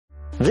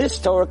This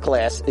Torah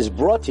class is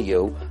brought to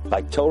you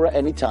by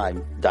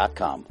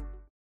TorahAnytime.com.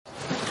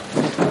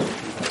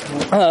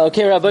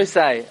 Okay, Rabbi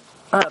Sai,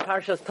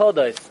 Parshas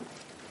Toldos.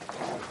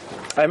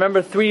 I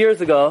remember 3 years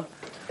ago,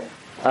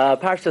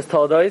 Parshas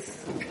Toldos,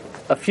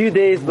 a few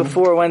days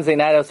before Wednesday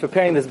night, I was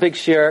preparing this big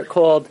shir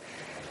called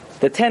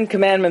The 10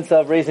 Commandments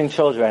of Raising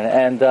Children.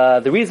 And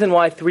the reason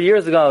why 3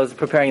 years ago I was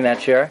preparing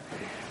that shir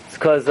is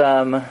because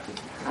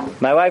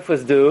my wife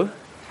was due,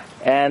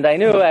 and I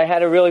knew I had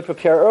to really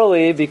prepare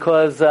early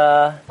because,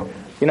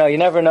 you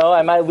never know,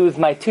 I might lose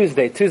my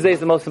Tuesday. Tuesday is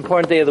the most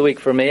important day of the week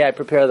for me. I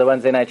prepare the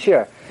Wednesday night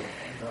shir.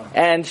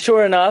 And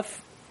sure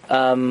enough,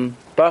 Baruch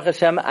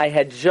Hashem, I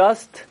had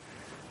just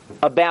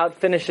about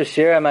finished the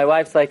shir, and my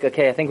wife's like,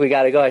 okay, I think we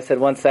got to go. I said,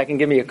 1 second,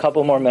 give me a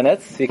couple more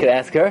minutes so you could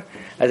ask her.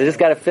 I said, just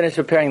got to finish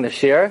preparing the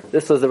shir.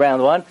 This was the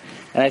round one.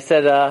 And I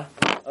said,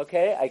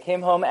 okay. I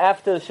came home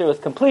after the shir was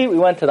complete. We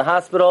went to the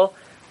hospital.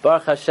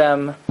 Baruch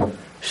Hashem,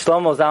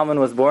 Shlomo Zalman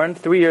was born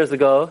 3 years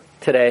ago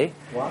today.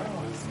 Wow.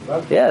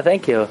 Yeah,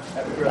 thank you.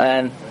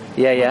 And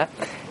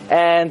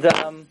And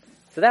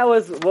so that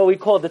was what we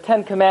call the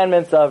 10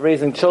 Commandments of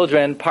Raising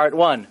Children, Part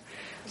 1.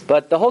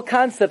 But the whole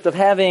concept of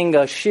having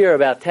a shir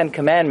about 10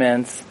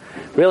 Commandments,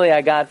 really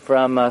I got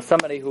from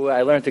somebody who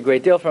I learned a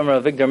great deal from,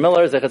 Rav Victor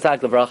Miller,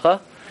 Zechatzak Levracha,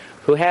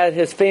 who had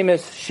his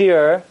famous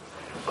shir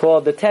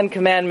called The 10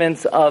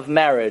 Commandments of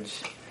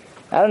Marriage.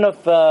 I don't know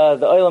if the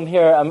Olam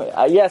here,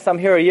 yes, I'm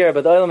here a year,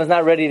 but the Olam is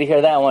not ready to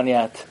hear that one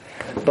yet.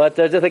 But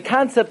just the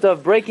concept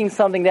of breaking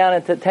something down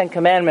into 10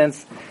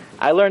 Commandments,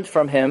 I learned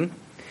from him.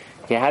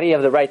 Okay, how do you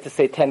have the right to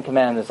say 10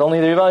 Commandments? Only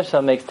the Ribono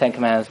Shel Olam makes 10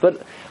 Commandments.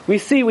 But we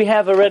see we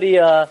have already,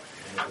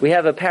 we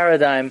have a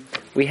paradigm,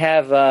 we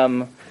have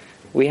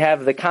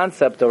the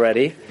concept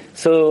already.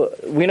 So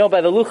we know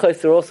by the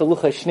Luchos there are also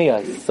Luchos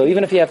Shniyos. So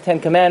even if you have 10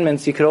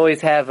 Commandments, you could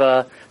always have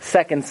a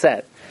second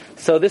set.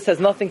 So this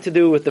has nothing to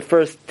do with the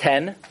first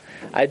 10.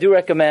 I do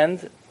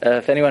recommend,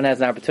 if anyone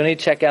has an opportunity,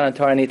 check out on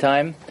Torah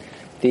Anytime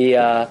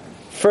the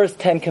first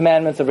 10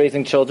 Commandments of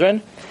Raising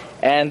Children.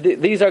 And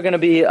these are going to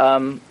be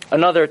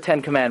another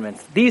 10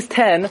 Commandments. These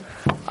 10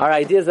 are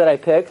ideas that I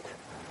picked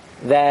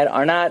that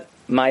are not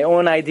my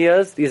own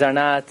ideas. These are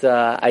not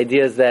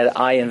ideas that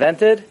I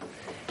invented.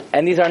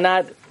 And these are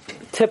not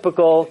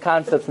typical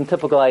concepts and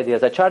typical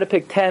ideas. I try to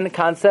pick 10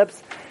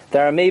 concepts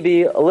that are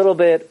maybe a little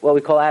bit what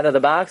we call out of the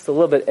box, a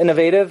little bit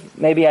innovative,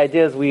 maybe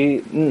ideas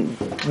we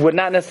would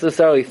not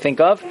necessarily think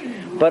of,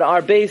 but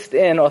are based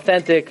in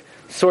authentic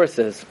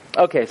sources.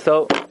 Okay,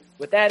 so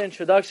with that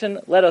introduction,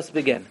 let us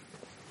begin.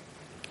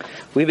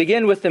 We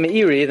begin with the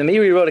Meiri. The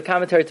Meiri wrote a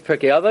commentary to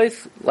Pirkei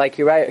Avos, like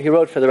he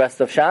wrote for the rest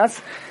of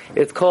Shas.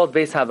 It's called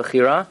Beis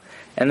HaBechira.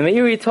 And the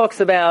Meiri talks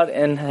about,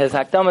 in his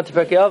Hakdama to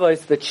Pirkei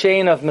Avos, the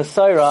chain of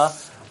Mesorah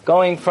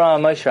going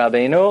from Moshe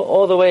Rabbeinu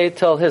all the way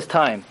till his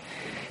time.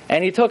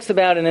 And he talks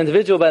about an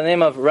individual by the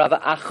name of Rav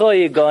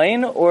Acha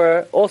Yegoin,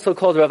 or also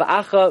called Rav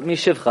Acha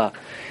Mishivcha.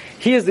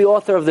 He is the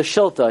author of the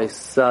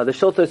Shiltos. The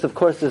Shiltos, of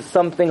course, is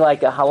something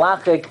like a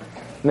halachic,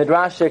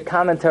 midrashic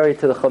commentary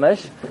to the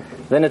Chumash.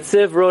 The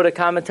Netziv wrote a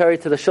commentary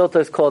to the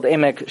Shiltos called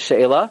Emek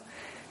She'ela.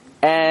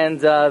 And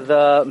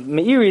the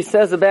Meiri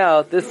says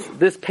about this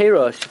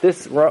Perush,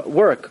 this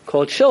work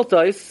called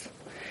Shiltos,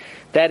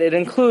 that it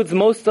includes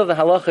most of the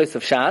halachos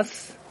of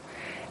Shas,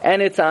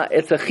 and it's a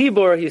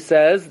chibur, he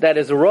says, that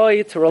is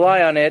roi to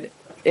rely on it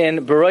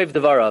in Beroiv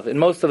Devarav, in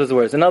most of his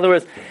words. In other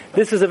words,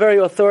 this is a very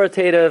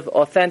authoritative,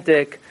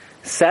 authentic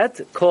set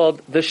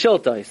called the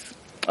Shiltos.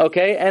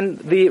 Okay, and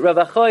the Rav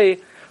Acha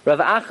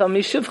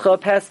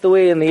Mishivcha passed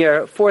away in the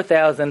year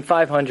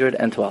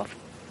 4512.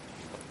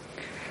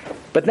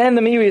 But then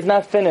the Meiri is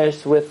not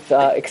finished with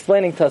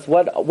explaining to us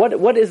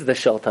what is the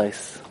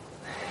Shiltos.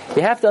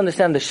 You have to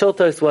understand the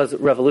Shiltos was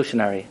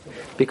revolutionary,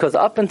 because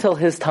up until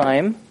his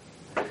time,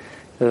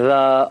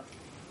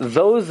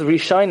 those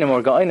Rishonim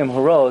or Gaonim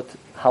who wrote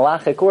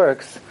halachic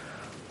works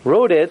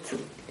wrote it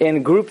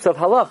in groups of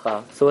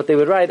halacha. So what they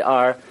would write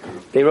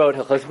they wrote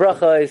Hilchos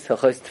Brachos,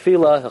 Hilchos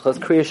Tefillah, Hilchos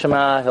Kriya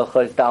Shema,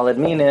 Hilchos Daled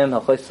Minim,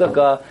 Hilchos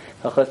Sukkah,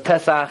 Hilchos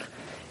Pesach.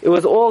 It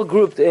was all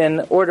grouped in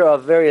order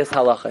of various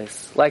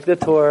halachas, like the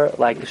Torah,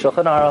 like the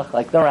Shulchan Aruch,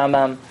 like the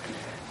Rambam.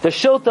 The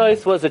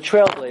Shiltos was a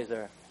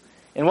trailblazer.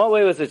 In what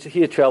way was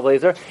he a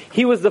trailblazer?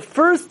 He was the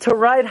first to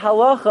write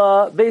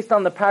halacha based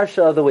on the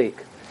parsha of the week.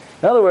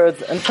 In other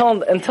words,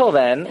 until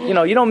then, you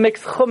don't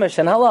mix Chumash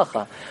and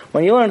halacha.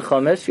 When you learn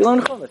Chumash, you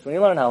learn Chumash. When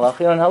you learn halacha,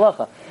 you learn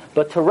halacha.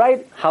 But to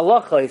write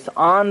halachos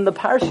on the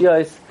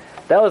parshiyos,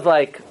 that was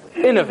like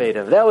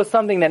innovative. That was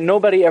something that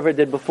nobody ever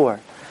did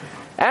before.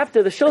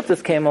 After the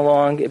Shiltos came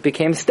along, it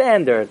became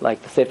standard,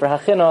 like the Sefer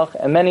HaChinuch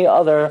and many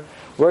other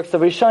works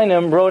of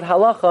Rishonim wrote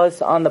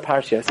halachas on the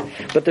parshas.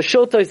 But the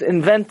Shiltos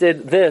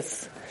invented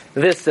this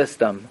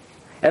system.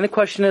 And the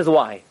question is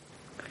why?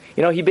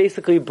 He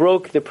basically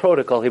broke the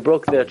protocol, he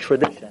broke the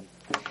tradition.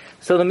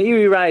 So the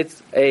Meiri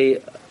writes a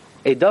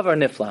davar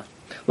nifla.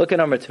 Look at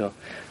number 2.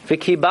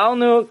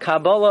 V'kibalnu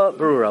kabbalah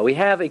berura. We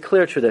have a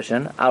clear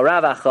tradition. Al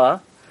Rav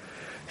Acha,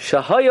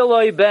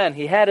 shahayaloi ben,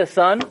 he had a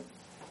son.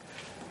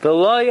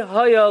 V'loi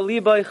haya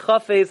libay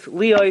chafetz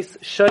liyos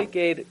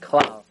shoyked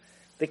klal.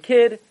 The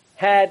kid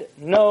had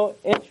no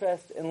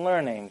interest in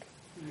learning.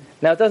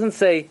 Now, it doesn't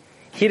say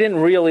he didn't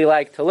really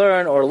like to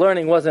learn or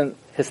learning wasn't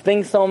his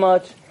thing so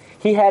much.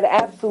 He had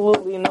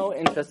absolutely no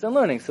interest in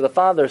learning. So the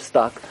father's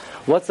stuck.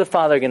 What's the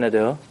father going to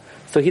do?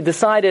 So he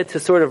decided to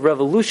sort of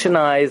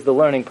revolutionize the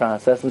learning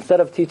process. Instead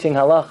of teaching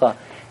halacha,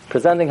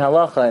 presenting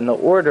halacha in the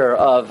order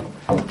of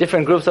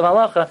different groups of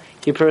halacha,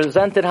 he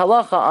presented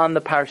halacha on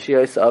the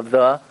parshiyos of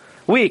the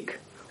week.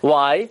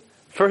 Why?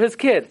 For his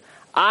kid.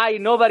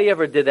 Nobody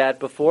ever did that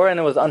before, and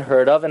it was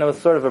unheard of, and it was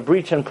sort of a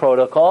breach in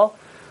protocol.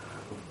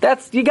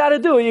 You gotta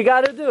do what you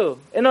gotta do.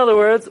 In other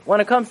words,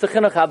 when it comes to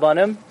chinuch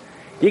habanim,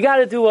 you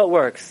gotta do what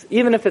works.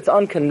 Even if it's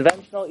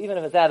unconventional, even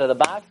if it's out of the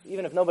box,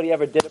 even if nobody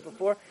ever did it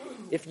before.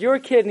 If your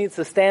kid needs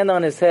to stand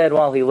on his head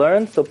while he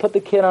learns, so put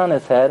the kid on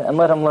his head and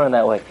let him learn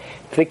that way.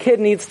 If the kid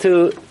needs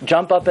to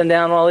jump up and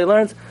down while he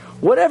learns,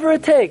 whatever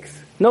it takes.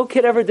 No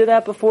kid ever did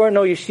that before,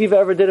 no yeshiva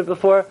ever did it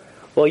before.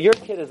 Well, your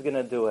kid is going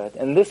to do it.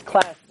 In this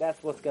class,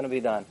 that's what's going to be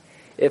done.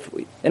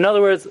 In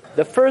other words,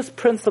 the first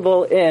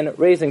principle in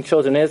raising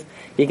children is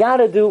you got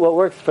to do what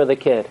works for the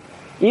kid.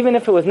 Even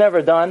if it was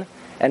never done,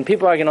 and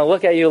people are going to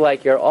look at you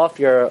like you're off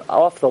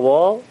the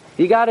wall,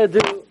 you got to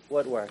do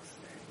what works.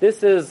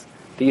 This is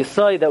the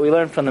Yisai that we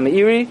learned from the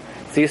Meiri.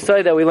 It's the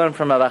Yisai that we learned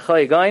from Rav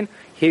Achai Gaon.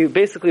 He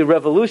basically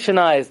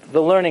revolutionized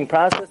the learning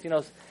process.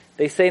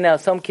 They say now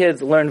some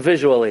kids learn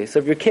visually. So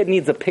if your kid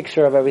needs a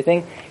picture of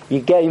everything,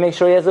 you make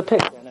sure he has a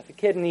picture. And if a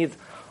kid needs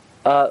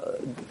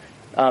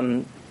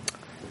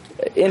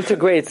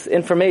integrates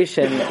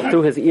information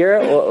through his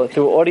ear or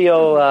through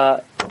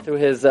audio, through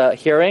his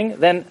hearing,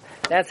 then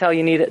that's how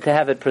you need it to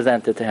have it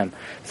presented to him.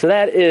 So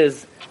that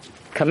is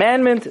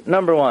commandment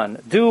number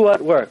 1. Do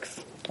what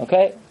works.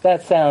 Okay?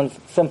 That sounds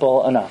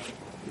simple enough.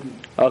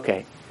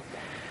 Okay.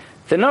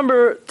 The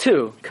number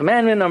 2,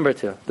 commandment number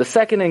 2, the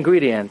second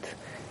ingredient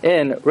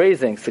in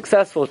raising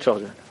successful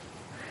children.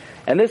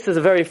 And this is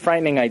a very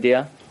frightening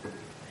idea.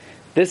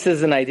 This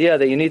is an idea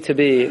that you need to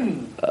be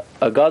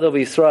a Gadol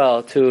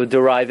B'Yisrael to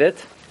derive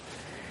it,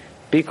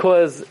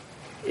 because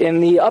in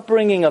the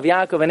upbringing of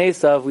Yaakov and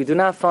Esav, we do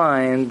not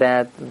find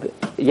that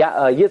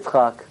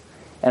Yitzchak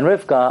and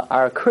Rivka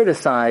are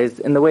criticized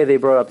in the way they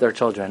brought up their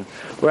children.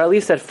 Or at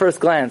least at first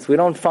glance, we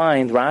don't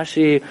find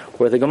Rashi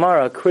or the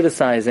Gemara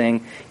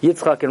criticizing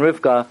Yitzchak and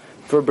Rivka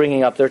for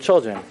bringing up their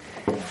children.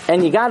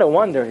 And you gotta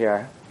wonder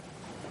here.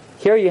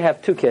 Here you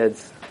have 2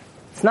 kids.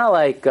 It's not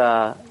like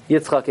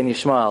Yitzchak and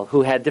Yishmael,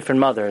 who had different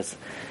mothers.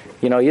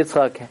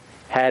 Yitzchak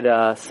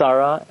had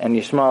Sarah, and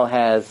Yishmael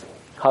has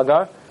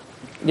Hagar.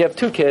 You have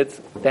 2 kids.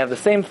 They have the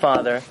same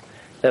father.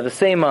 They have the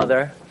same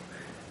mother.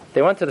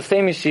 They went to the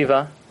same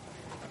yeshiva.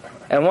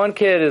 And one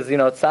kid is,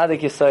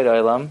 Tzaddik Yisod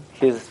Olam.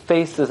 His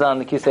face is on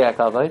the Kisei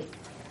HaKavod.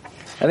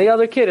 And the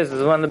other kid is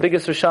one of the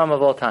biggest Risham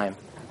of all time.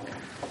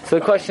 So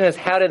the question is,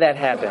 how did that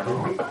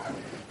happen?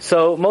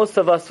 So most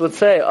of us would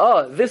say,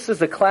 this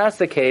is a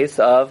classic case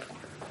of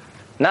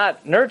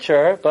not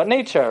nurture, but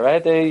nature,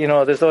 right?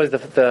 There's always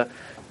the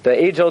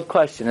age-old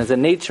question, is it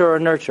nature or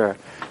nurture?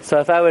 So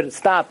if I would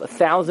stop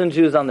 1,000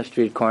 Jews on the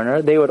street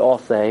corner, they would all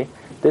say,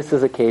 this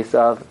is a case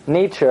of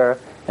nature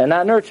and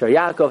not nurture.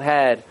 Yaakov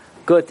had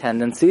good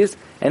tendencies,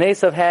 and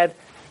Esav had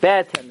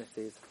bad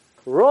tendencies.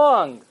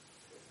 Wrong.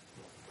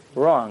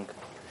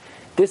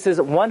 This is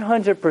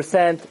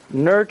 100%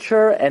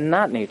 nurture and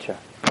not nature.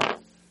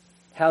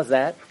 How's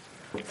that?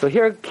 So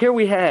here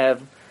we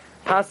have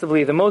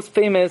possibly the most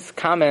famous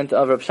comment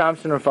of Rav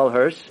Shamshon Raphael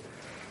Hirsch,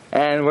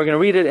 and we're going to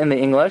read it in the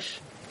English,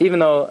 even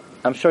though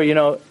I'm sure he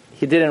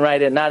didn't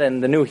write it not in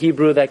the new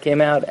Hebrew that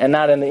came out, and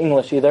not in the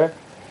English either.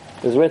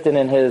 It was written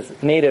in his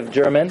native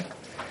German.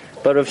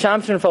 But Rav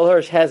Shamshon Raphael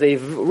Hirsch has a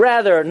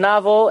rather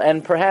novel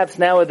and perhaps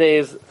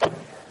nowadays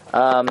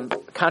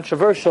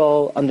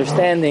controversial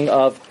understanding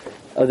of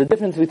the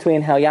difference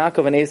between how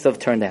Yaakov and Esav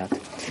turned out.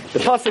 The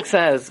pasuk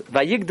says,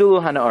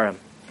 "Vayigdulu hana'arim."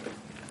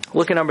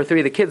 Look at number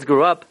 3. The kids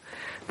grew up.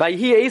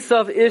 Vayihi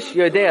Esav ish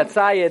yodei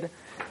atzayid.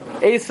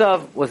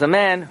 Esav was a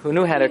man who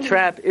knew how to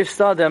trap. Ish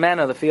sada, a man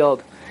of the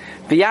field.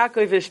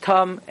 V'Yaakov ish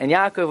tam, and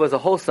Yaakov was a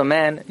wholesome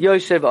man.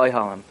 Yoshev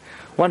oihalim,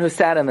 one who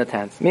sat in the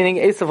tents. Meaning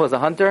Esav was a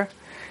hunter,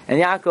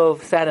 and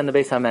Yaakov sat in the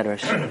Beis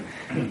HaMedrash.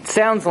 It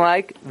sounds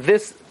like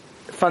this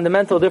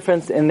fundamental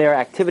difference in their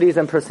activities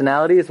and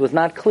personalities was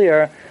not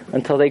clear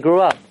until they grew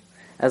up.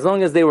 As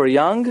long as they were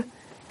young,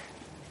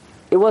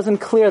 it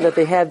wasn't clear that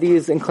they had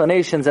these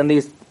inclinations and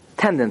these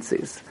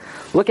tendencies.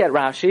 Look at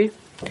Rashi.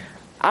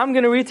 I'm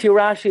going to read to you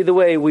Rashi the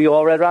way we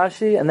all read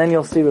Rashi, and then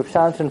you'll see Rav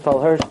Shamshon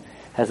Raphael Hirsch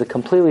has a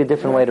completely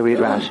different way to read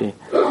Rashi.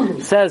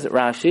 Says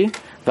Rashi,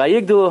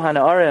 Vayigdulu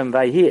hana'arim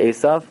vayhi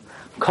Esav,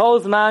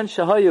 kol zman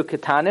shahayu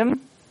ketanim,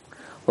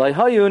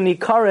 lahayu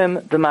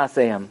nikarim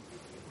b'maseim.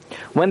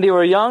 When they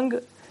were young,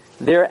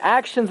 their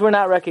actions were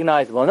not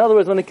recognizable. In other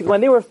words, when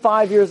they were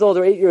 5 years old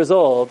or 8 years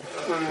old,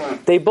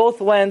 they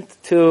both went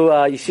to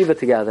yeshiva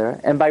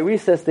together, and by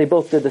recess they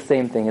both did the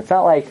same thing. It's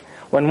not like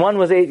when one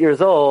was 8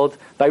 years old,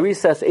 by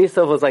recess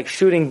Esav was like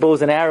shooting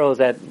bows and arrows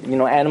at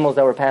animals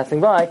that were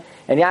passing by,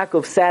 and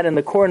Yaakov sat in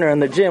the corner in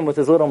the gym with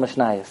his little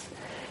mishnayos.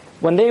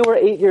 when they were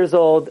 8 years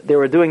old, they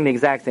were doing the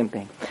exact same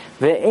thing.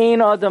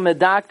 Ve'ein adam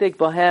medaktik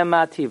bohem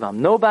mativam.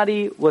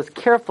 Nobody was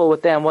careful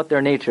with them what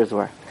their natures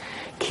were.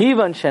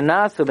 Kivan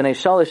shenasu b'nei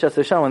shalish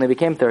asur, when they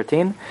became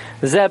 13,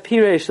 zeh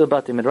pireish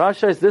l'bati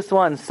midrashos, this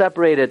one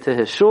separated to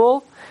his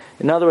shul.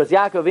 In other words,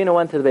 Yaakov Avinu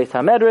went to the Beis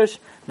HaMedrash,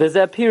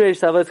 v'zeh pireish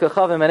savos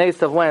kachavim, and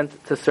Esav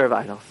went to serve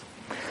idols.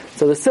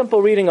 So the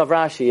simple reading of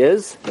Rashi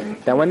is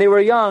that when they were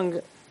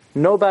young,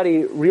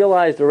 nobody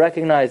realized or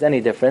recognized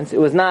any difference. It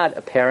was not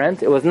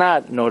apparent. It was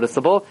not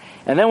noticeable.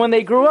 And then when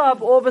they grew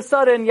up, all of a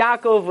sudden,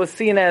 Yaakov was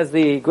seen as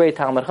the great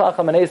Talmid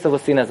Chacham, and Esav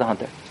was seen as a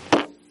hunter.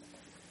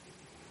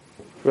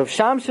 Rav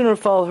Shamshon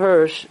Raphael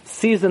Hirsch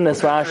sees in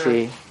this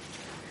Rashi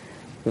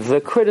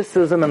the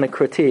criticism and the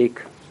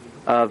critique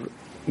of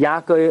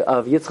Yaakov,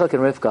 of Yitzchak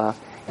and Rivka,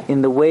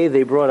 in the way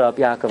they brought up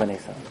Yaakov and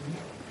Esav.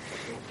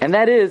 And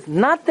that is,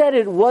 not that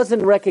it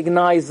wasn't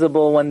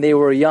recognizable when they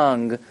were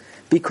young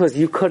because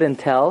you couldn't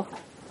tell,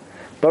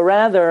 but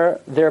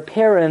rather their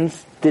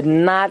parents did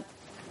not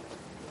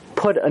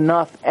put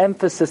enough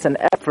emphasis and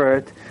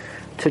effort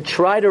to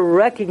try to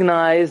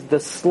recognize the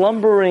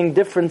slumbering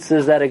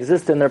differences that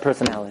exist in their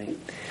personality.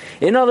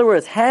 In other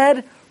words,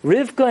 had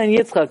Rivka and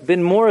Yitzchak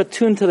been more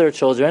attuned to their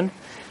children,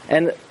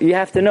 and you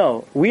have to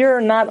know, we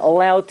are not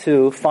allowed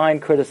to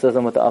find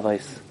criticism with the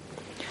avos.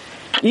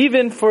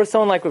 Even for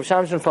someone like Rav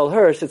Shamshon Raphael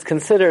Hirsch, it's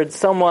considered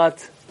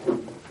somewhat,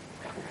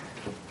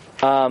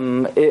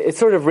 it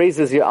sort of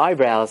raises your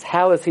eyebrows.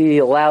 How is he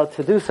allowed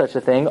to do such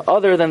a thing,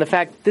 other than the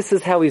fact this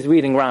is how he's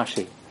reading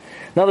Rashi?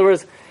 In other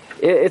words,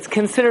 it's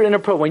considered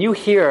inappropriate. When you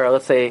hear,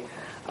 let's say,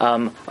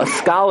 a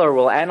scholar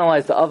will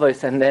analyze the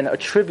avos and then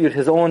attribute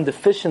his own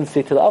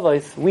deficiency to the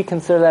avos, we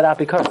consider that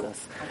apikarsos.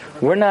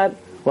 We're not,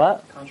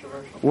 what?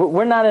 Controversial.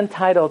 We're not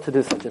entitled to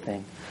do such a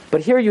thing.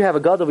 But here you have a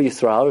God of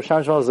Yisrael, Rav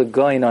Shamshon is a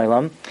Goy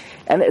Noilam,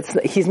 and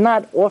he's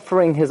not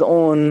offering his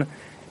own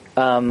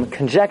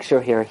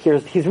conjecture here.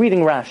 He's reading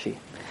Rashi.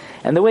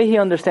 And the way he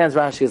understands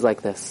Rashi is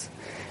like this.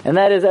 And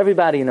that is,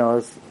 everybody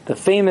knows, the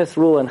famous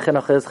rule in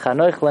Chinuch is,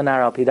 Chanoich lenar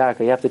al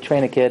pidarka. You have to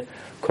train a kid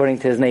according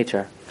to his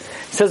nature.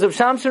 Says Rav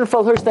Shamshon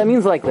Raphael Hirsch, that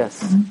means like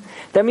this.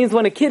 That means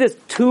when a kid is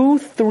 2,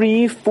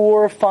 3,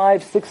 4,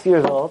 5, 6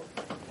 years old,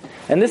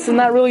 and this is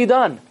not really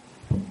done,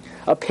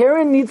 a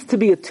parent needs to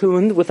be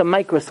attuned with a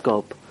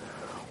microscope.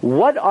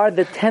 What are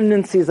the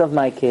tendencies of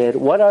my kid?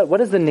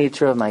 What is the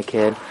nature of my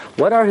kid?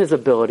 What are his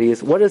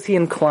abilities? What is he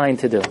inclined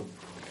to do?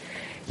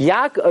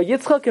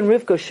 Yitzchak and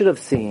Rivka should have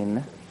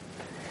seen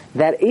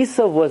that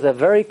Esav was a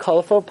very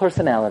colorful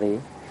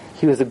personality.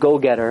 He was a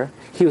go-getter.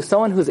 He was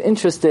someone who's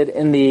interested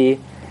in the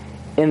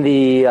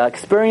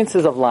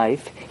experiences of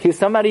life. He was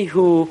somebody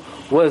who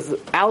was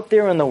out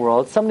there in the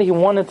world, somebody who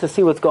wanted to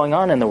see what's going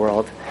on in the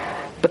world.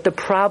 But the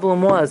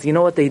problem was, you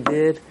know what they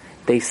did?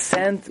 They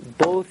sent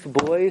both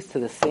boys to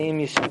the same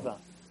yeshiva.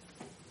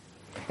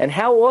 And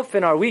how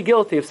often are we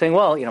guilty of saying,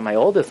 well, my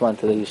oldest went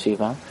to the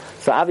yeshiva,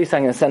 so obviously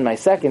I'm going to send my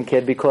second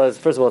kid because,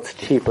 first of all, it's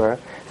cheaper.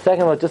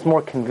 Second of all, it's just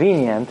more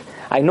convenient.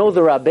 I know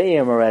the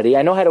Rabbeim already.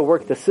 I know how to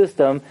work the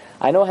system.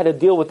 I know how to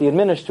deal with the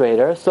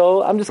administrator.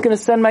 So I'm just going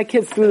to send my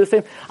kids through the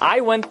same.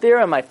 I went there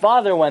and my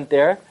father went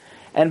there.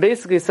 And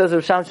basically it says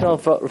Rav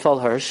Shamshon Raphael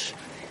Hirsch,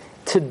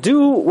 to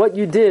do what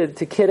you did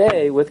to kid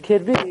A with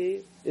kid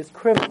B is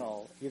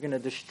criminal. You're going to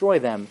destroy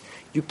them.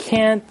 You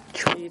can't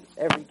treat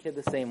every kid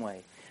the same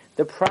way.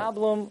 The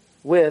problem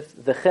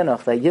with the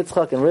chinuch that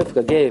Yitzchak and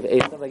Rivka gave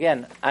Esav,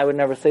 again, I would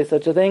never say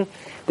such a thing.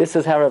 This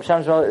is how Rav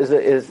Shamshon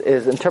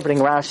is interpreting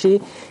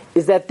Rashi,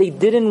 is that they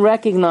didn't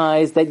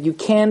recognize that you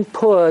can't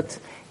put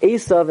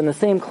Esav in the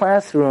same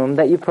classroom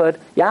that you put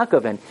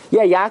Yaakov in.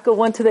 Yeah, Yaakov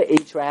went to the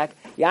HRAC.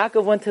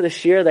 Yaakov went to the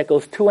shir that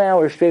goes 2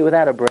 hours straight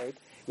without a break.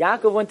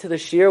 Yaakov went to the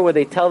shir where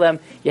they tell them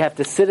you have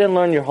to sit and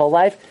learn your whole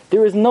life.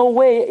 There is no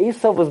way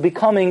Esav was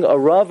becoming a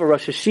Rav, a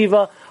Rosh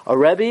Hashiva, a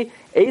Rebbe.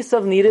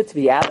 Esav needed to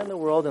be out in the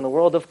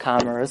world of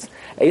commerce.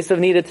 Esav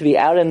needed to be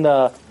out in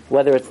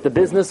whether it's the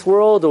business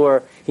world,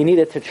 or he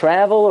needed to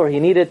travel, or he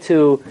needed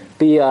to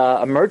be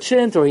a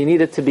merchant, or he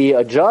needed to be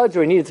a judge,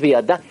 or he needed to be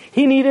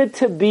he needed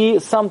to be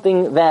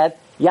something that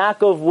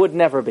Yaakov would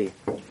never be.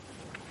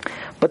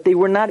 But they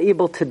were not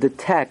able to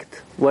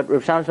detect what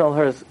Rav Shamshon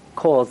Hirsch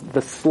calls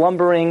the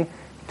slumbering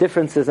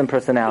differences in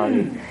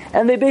personality.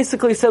 And they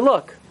basically said,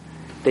 look,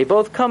 they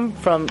both come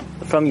from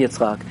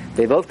Yitzchak.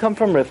 They both come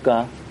from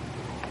Rivka.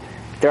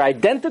 They're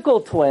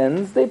identical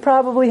twins. They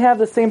probably have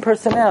the same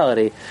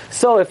personality.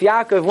 So if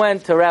Yaakov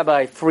went to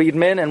Rabbi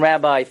Friedman and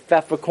Rabbi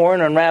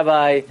Pfefferkorn and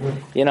Rabbi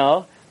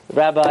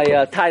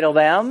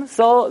Teitelbaum,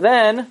 so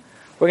then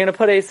we're going to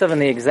put Esav in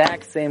the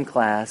exact same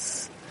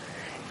class.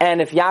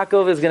 And if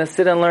Yaakov is going to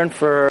sit and learn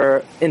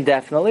for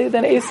indefinitely,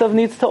 then Esav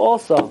needs to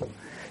also.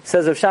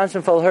 Says Rav Shamshon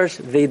Raphael Hirsch,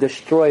 they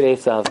destroyed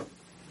Esav.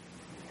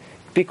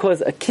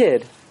 Because a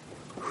kid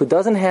who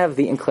doesn't have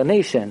the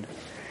inclination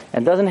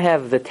and doesn't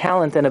have the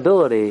talent and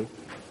ability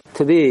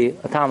to be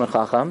a Talmid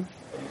Chacham,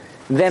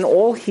 then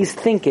all he's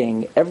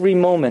thinking every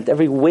moment,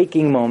 every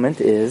waking moment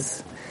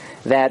is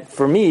that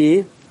for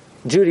me,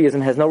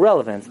 Judaism has no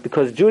relevance.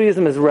 Because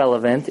Judaism is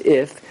relevant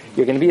if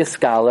you're going to be a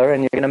scholar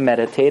and you're going to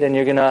meditate and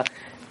you're going to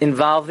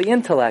involve the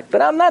intellect.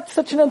 But I'm not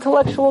such an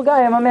intellectual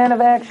guy. I'm a man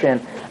of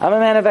action. I'm a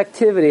man of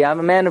activity. I'm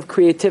a man of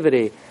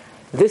creativity.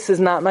 This is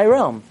not my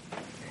realm.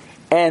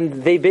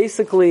 And they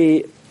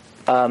basically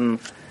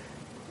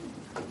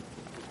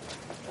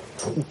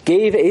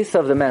gave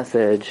Esav the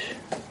message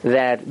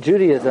that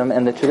Judaism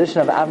and the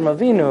tradition of Avraham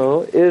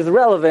Avinu is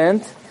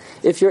relevant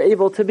if you're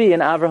able to be an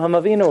Avraham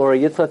Avinu or a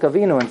Yitzchak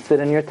Avinu and sit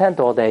in your tent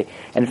all day.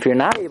 And if you're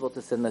not able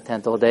to sit in the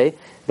tent all day,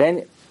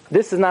 then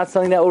this is not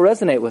something that will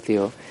resonate with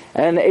you.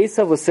 And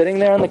Esav was sitting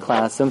there in the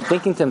classroom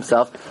thinking to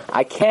himself,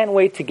 I can't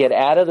wait to get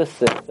out of the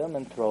system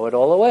and throw it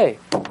all away.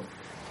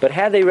 But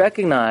had they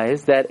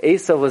recognized that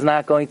Esav was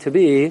not going to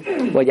be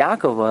what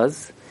Yaakov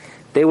was,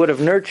 they would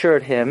have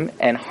nurtured him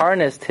and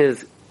harnessed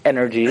his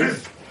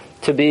energies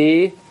to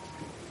be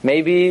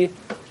maybe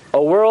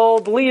a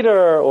world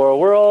leader or a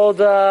world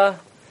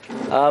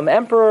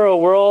emperor, a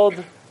world...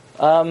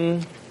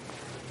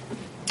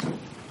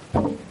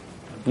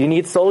 you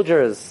need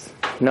soldiers.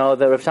 No,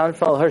 the Rav Shimon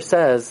Hirsch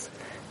says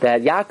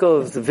that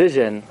Yaakov's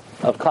vision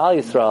of Klal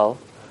Yisrael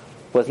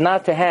was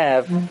not to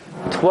have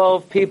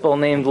 12 people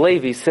named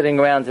Levi sitting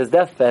around his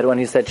deathbed when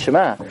he said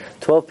Shema.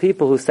 12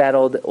 people who sat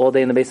all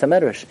day in the Beis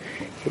HaMedrash.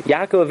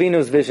 Yaakov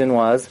Avinu's vision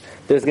was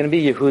there's going to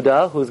be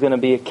Yehuda, who's going to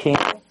be a king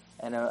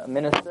and a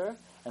minister,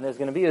 and there's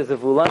going to be a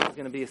Zevulun, who's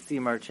going to be a sea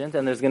merchant,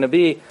 and there's going to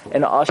be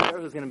an Asher,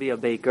 who's going to be a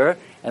baker,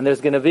 and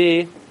there's going to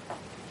be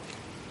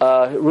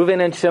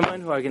Reuven and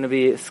Shimon, who are going to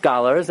be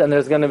scholars, and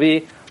there's going to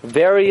be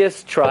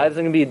various tribes.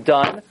 There's going to be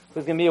Dan,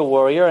 who's going to be a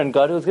warrior, and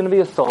Gad, who's going to be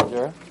a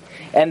soldier.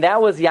 And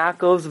that was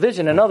Yaakov's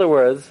vision. In other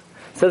words,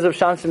 says Rav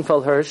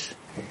Shamshon Hirsch,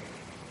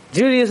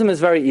 Judaism is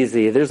very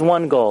easy. There's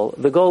one goal.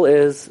 The goal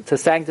is to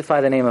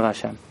sanctify the name of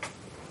Hashem.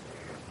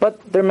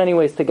 But there are many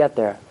ways to get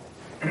there.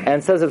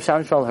 And says Rav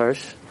Shamshon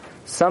Hirsch,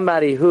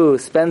 somebody who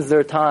spends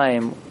their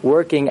time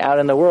working out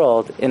in the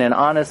world in an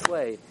honest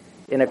way,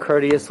 in a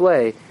courteous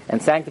way,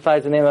 and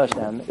sanctifies the name of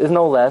Hashem, is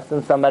no less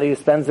than somebody who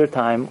spends their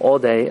time all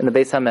day in the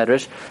Beis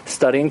HaMedrash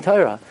studying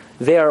Torah.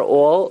 They are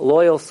all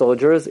loyal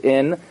soldiers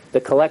in the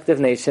collective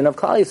nation of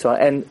Klal Yisrael.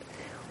 And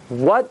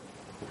what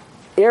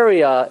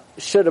area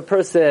should a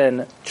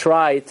person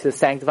try to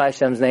sanctify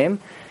Hashem's name?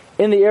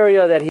 In the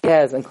area that he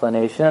has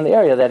inclination, in the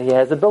area that he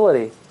has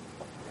ability.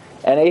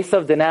 And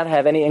Esav did not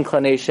have any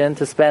inclination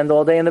to spend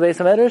all day in the Beis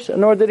HaMedrash,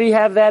 nor did he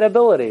have that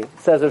ability,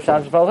 says Rav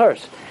Shamshon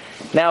Hirsch.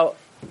 Now,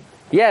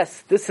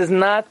 yes, this is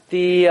not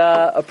the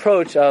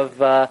approach of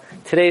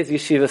today's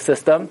yeshiva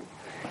system,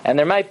 and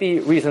there might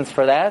be reasons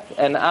for that,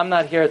 and I'm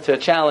not here to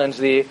challenge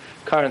the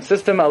current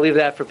system. I'll leave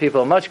that for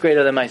people much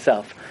greater than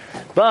myself.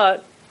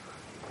 But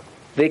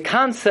the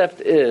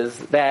concept is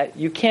that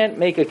you can't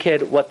make a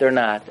kid what they're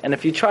not, and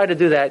if you try to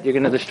do that, you're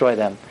going to destroy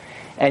them.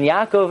 And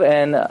Yaakov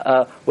and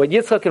what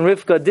Yitzchak and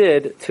Rivka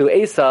did to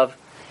Esav,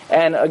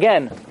 and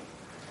again,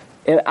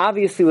 it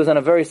obviously was in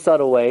a very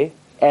subtle way,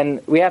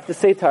 and we have to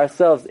say to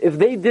ourselves, if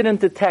they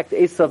didn't detect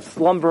Esav's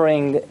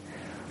slumbering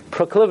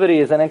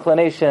proclivities and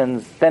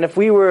inclinations, then if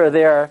we were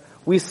there,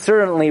 we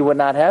certainly would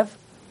not have.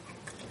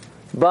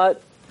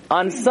 But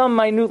on some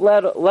minute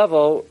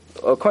level,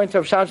 according to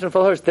Rav Shamshon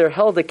Hirsch, they're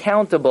held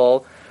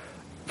accountable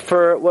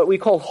for what we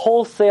call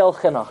wholesale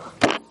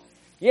chinuch.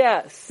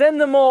 Yeah,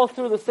 send them all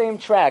through the same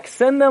track.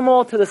 Send them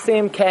all to the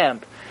same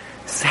camp.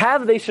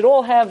 They should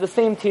all have the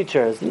same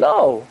teachers.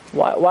 No.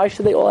 Why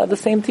should they all have the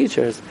same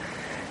teachers?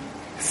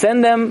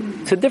 Send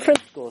them to different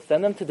schools.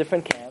 Send them to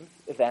different camps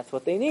if that's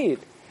what they need.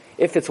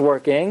 If it's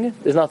working,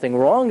 there's nothing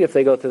wrong if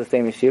they go to the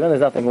same yeshiva, and there's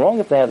nothing wrong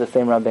if they have the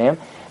same rabbeim,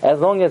 as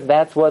long as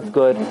that's what's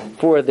good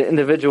for the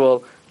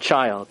individual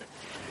child.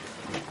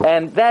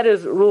 And that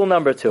is rule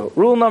number 2.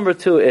 Rule number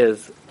 2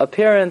 is a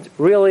parent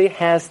really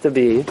has to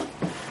be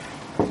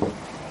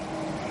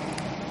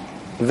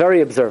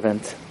very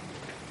observant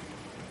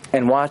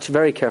and watch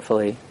very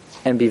carefully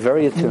and be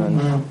very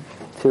attuned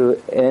to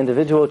an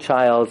individual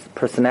child's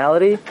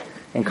personality,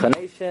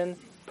 inclination,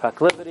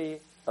 proclivity,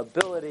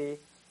 ability,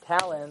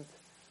 talent,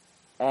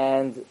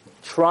 and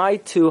try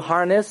to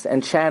harness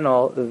and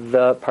channel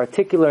the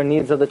particular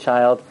needs of the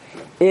child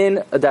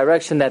in a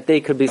direction that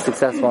they could be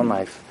successful in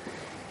life.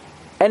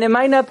 And it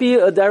might not be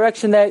a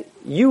direction that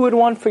you would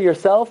want for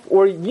yourself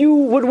or you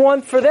would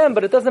want for them,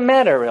 but it doesn't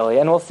matter really,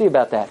 and we'll see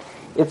about that.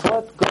 It's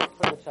what's good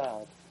for the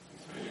child.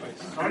 Like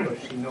Sarah,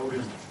 she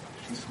noticed,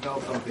 she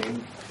smelled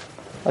something.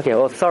 Okay,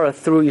 well, Sarah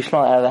threw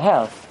Yishmael out of the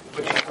house.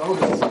 But she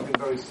noticed something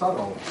very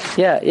subtle.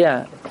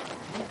 Yeah.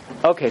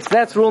 Okay, so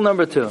that's rule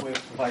number 2.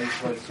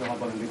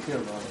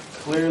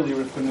 Clearly,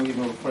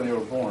 even before they were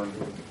born,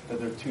 that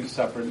they're two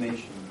separate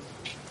nations.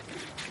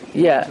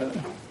 Yeah.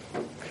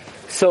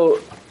 So,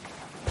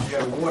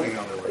 Yeah, warning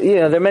on the way.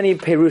 there are many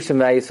perushim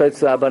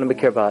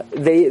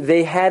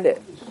They had,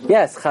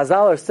 yes,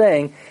 Chazal are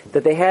saying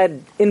that they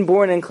had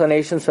inborn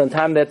inclinations from the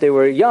time that they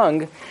were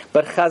young,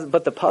 but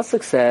the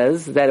pasuk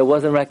says that it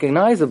wasn't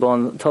recognizable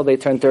until they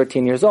turned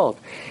 13 years old.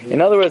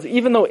 In other words,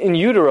 even though in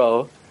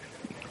utero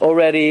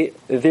already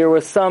there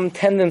were some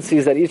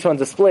tendencies that each one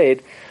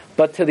displayed,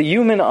 but to the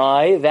human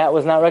eye that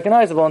was not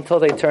recognizable until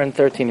they turned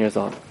 13 years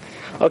old.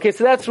 Okay,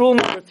 so that's rule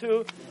number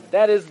 2.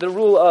 That is the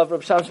rule of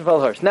Reb Shamshon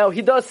Raphael Hirsch. Now,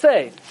 he does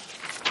say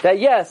that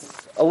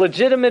yes, a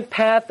legitimate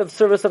path of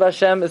service of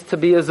Hashem is to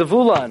be a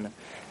Zavulan,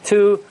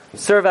 to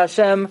serve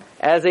Hashem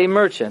as a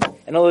merchant.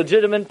 And a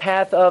legitimate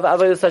path of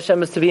Avodas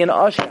Hashem is to be an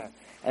Ashar,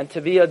 and to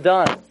be a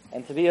Dan,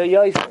 and to be a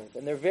Yosef.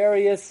 And their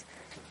various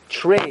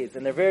trades,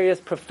 and their various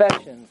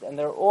professions, and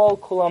they're all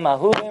Kulam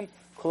Ahulim,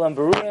 Kulam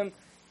Barurim.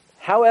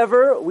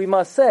 However, we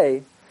must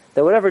say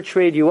that whatever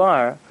trade you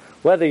are,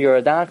 whether you're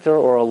a doctor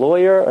or a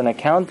lawyer, an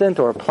accountant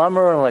or a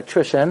plumber or an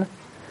electrician,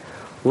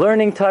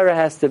 learning Torah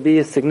has to be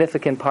a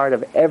significant part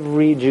of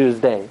every Jew's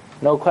day.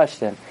 No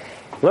question.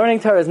 Learning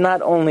Torah is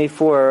not only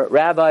for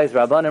rabbis,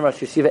 rabbanim, Rosh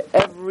Yeshiva.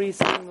 Every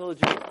single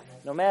Jew,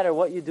 no matter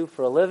what you do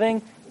for a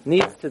living,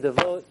 needs to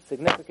devote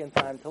significant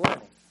time to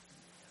learning.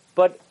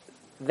 But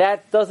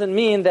that doesn't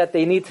mean that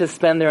they need to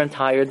spend their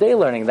entire day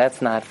learning.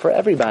 That's not for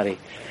everybody.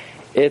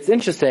 It's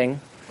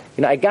interesting.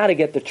 I got to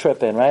get the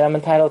trip in, right? I'm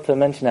entitled to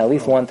mention at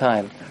least one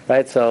time,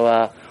 right?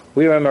 So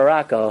we were in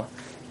Morocco,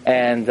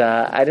 and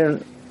I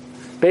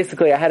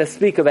had to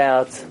speak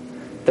about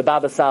the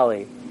Baba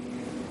Sali,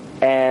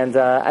 and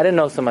I didn't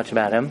know so much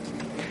about him,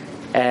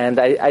 and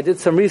I did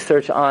some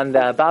research on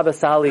the Baba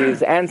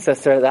Sali's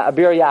ancestor, the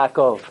Abir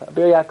Yaakov.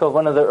 Abir Yaakov,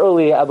 one of the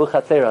early Abu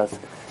Chatzeras.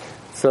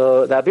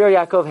 So the Abir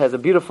Yaakov has a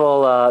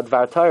beautiful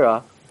Dvar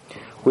Torah,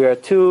 where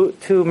two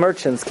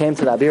merchants came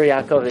to the Abir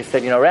Yaakov. They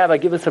said, Rabbi,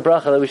 give us a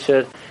bracha that we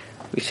should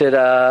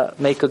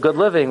make a good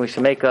living. We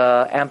should make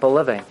a ample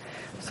living.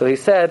 So he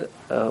said,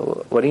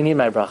 what do you need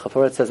my bracha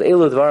for? It says,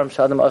 Elu dvarim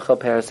shadam ochel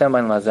perasem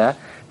ein lazeh,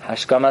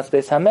 hashkamas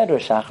beis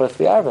hamedrash, shachris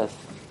v'arvas.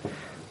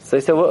 So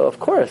he said, well, of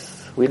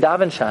course. We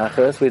daven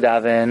shachris, we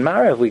daven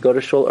mariv, we go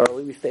to shul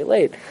early, we stay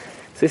late.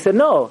 So he said,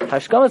 no,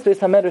 hashkamas beis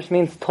hamedrash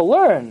means to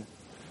learn.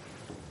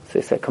 So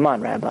he said, come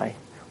on, Rabbi.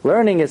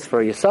 Learning is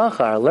for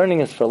Yisachar, learning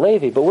is for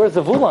Levi, but we're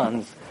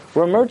Zavulans,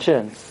 we're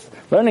merchants.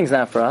 Learning's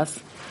not for us.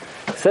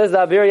 Says the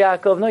Abir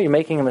Yaakov, no, you're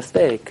making a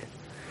mistake.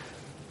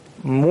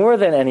 More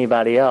than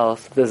anybody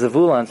else, the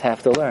Zavulans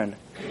have to learn.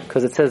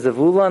 Because it says,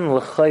 Zavulan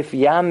l'chayf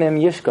yamim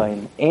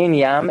yishkoin, ein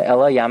yam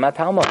ela yama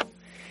talmud.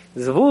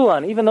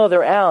 Zavulan, even though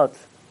they're out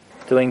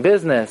doing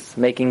business,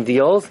 making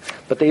deals,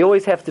 but they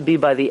always have to be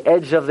by the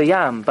edge of the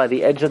yam, by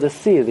the edge of the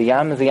sea. The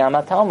yam is the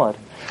yama talmud.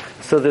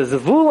 So the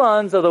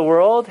Zavulans of the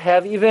world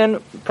have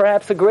even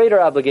perhaps a greater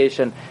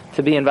obligation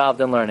to be involved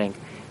in learning.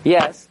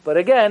 Yes, but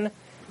again,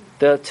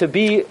 to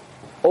be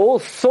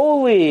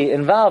solely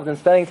involved in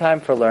spending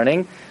time for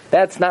learning,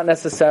 that's not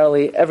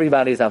necessarily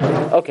everybody's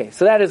obligation. Okay,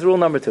 so that is rule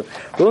number 2.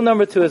 Rule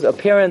number 2 is a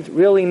parent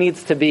really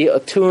needs to be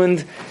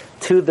attuned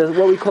to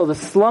what we call the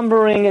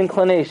slumbering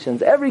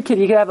inclinations. Every kid,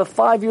 you can have a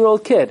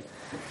 5-year-old kid.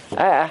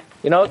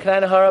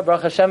 Kananahara,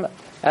 Baruch Hashem,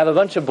 I have a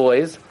bunch of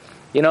boys.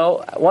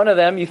 One of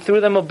them, you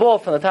threw them a ball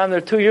from the time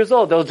they're 2 years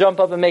old, they'll jump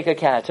up and make a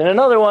catch. And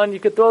another one, you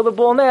could throw the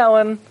ball now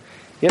and,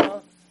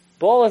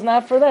 ball is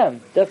not for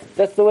them.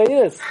 That's the way it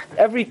is.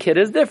 Every kid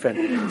is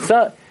different.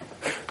 So,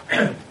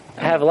 I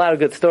have a lot of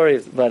good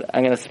stories, but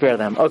I'm going to spare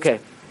them. Okay.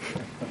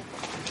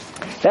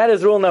 That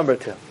is rule number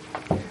 2.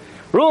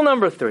 Rule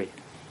number 3.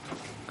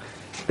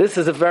 This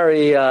is a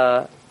very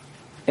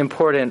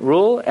important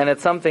rule, and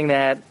it's something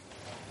that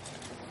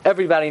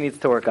everybody needs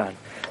to work on.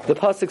 The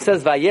pasuk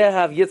says,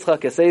 "Vayehav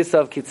Yitzchak es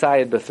Esav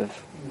kitzayid b'fiv."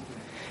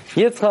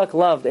 Yitzchak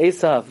loved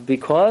Esav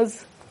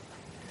because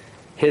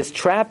his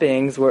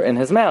trappings were in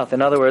his mouth.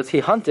 In other words, he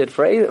hunted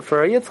for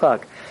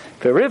Yitzchak.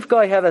 For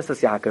Rivka, Heves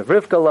es Yaakov.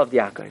 Rivka loved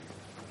Yaakov.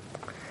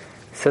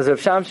 Says Reb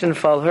Shamshon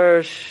Raphael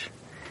Hirsch,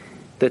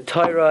 the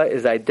Torah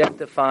is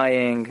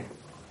identifying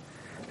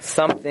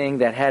something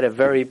that had a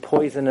very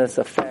poisonous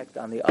effect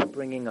on the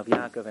upbringing of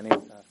Yaakov and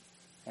Esav,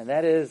 and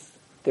that is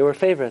they were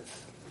favorites.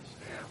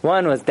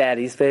 One was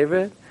daddy's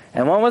favorite,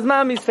 and one was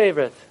mommy's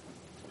favorite.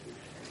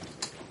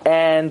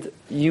 And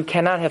you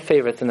cannot have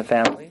favorites in the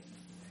family.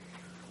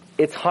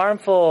 It's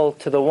harmful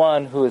to the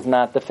one who is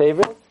not the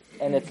favorite,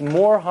 and it's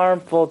more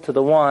harmful to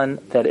the one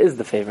that is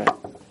the favorite,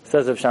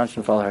 says Reb Shamshon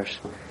Raphael Hirsch.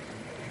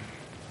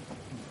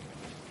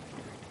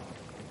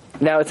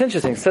 Now it's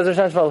interesting, says Reb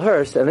Shamshon Raphael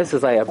Hirsch, and this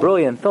is like a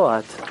brilliant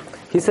thought.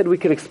 He said we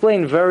could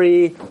explain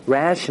very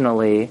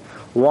rationally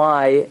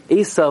why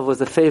Esav was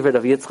the favorite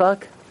of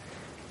Yitzchak,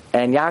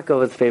 and Yaakov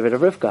was the favorite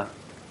of Rivka.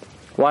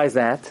 Why is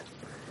that?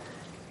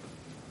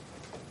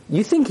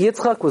 You think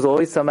Yitzchak was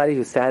always somebody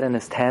who sat in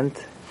his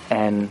tent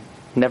and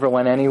never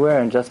went anywhere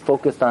and just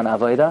focused on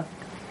Avodah?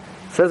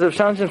 Says Reb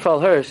Shamshon Raphael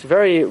Hirsch,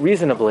 very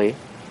reasonably,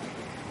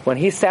 when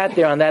he sat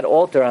there on that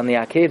altar on the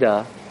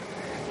Akedah,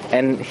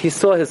 and he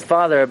saw his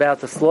father about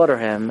to slaughter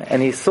him,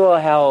 and he saw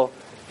how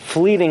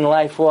fleeting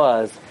life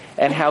was,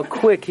 and how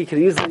quick he could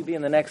easily be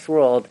in the next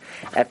world,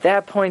 at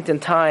that point in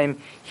time,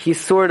 he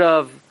sort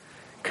of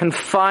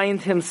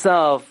confined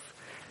himself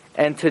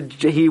and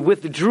he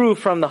withdrew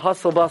from the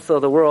hustle bustle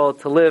of the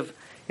world to live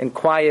in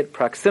quiet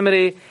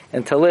proximity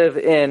and to live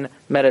in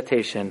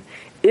meditation.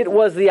 It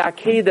was the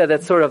Akedah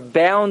that sort of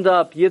bound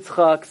up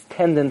Yitzchak's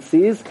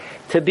tendencies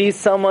to be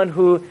someone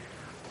who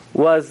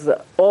was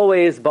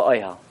always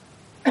ba'oyal.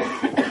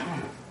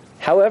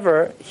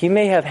 However, he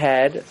may have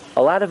had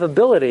a lot of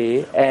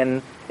ability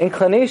and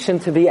inclination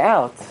to be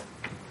out.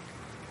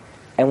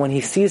 And when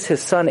he sees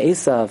his son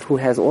Esav, who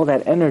has all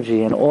that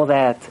energy and all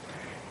that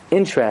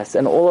interest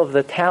and all of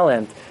the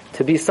talent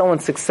to be someone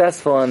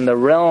successful in the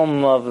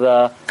realm of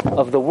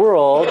the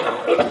world,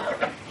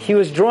 he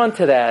was drawn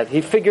to that.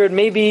 He figured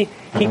maybe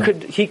he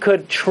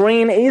could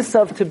train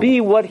Esav to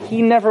be what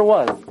he never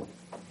was.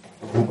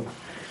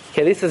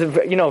 Okay, this is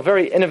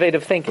very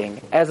innovative thinking.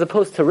 As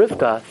opposed to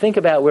Rivka, think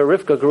about where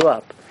Rivka grew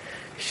up.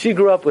 She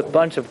grew up with a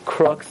bunch of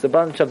crooks, a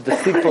bunch of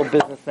deceitful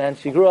businessmen.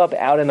 She grew up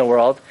out in the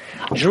world,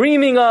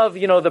 dreaming of,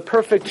 the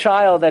perfect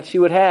child that she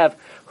would have,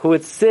 who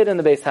would sit in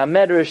the Beis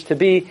HaMedrash to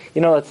be, a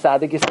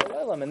tzaddik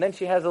Yisraelim. And then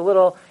she has a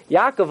little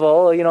Yaakov,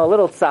 a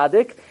little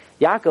tzaddik.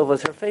 Yaakov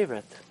was her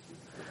favorite.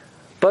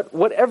 But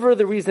whatever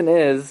the reason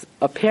is,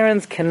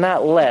 parents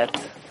cannot let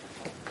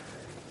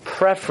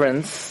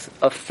preference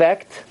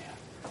affect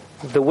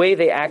the way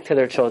they act to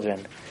their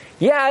children.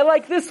 Yeah, I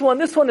like this one.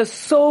 This one is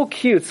so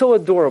cute, so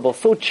adorable,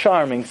 so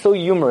charming, so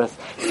humorous.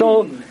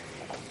 So,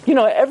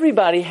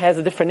 everybody has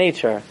a different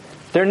nature.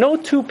 There are no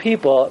two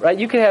people, right?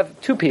 You could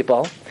have two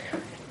people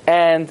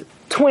and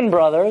twin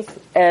brothers,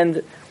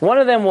 and one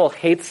of them will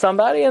hate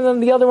somebody, and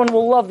then the other one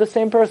will love the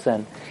same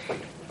person.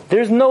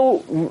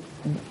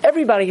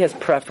 Everybody has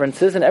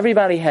preferences, and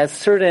everybody has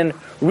certain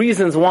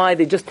reasons why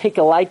they just take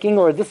a liking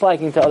or a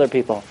disliking to other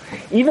people.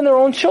 Even their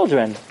own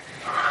children.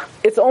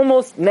 It's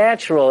almost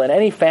natural in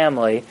any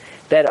family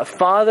that a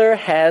father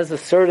has a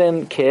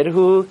certain kid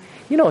who,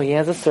 he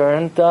has a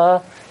certain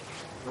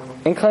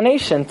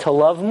inclination to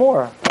love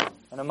more.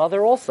 And a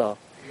mother also.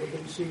 What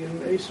did you see in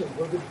Esav?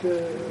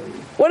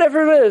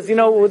 Whatever it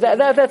is,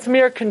 that's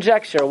mere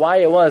conjecture why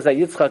it was that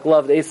Yitzchak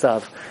loved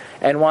Esav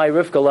and why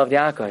Rivka loved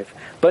Yaakov.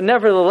 But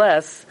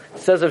nevertheless,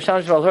 says Rav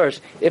Shamshon Shmuel Hirsch,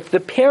 if the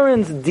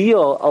parents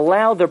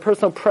allow their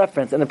personal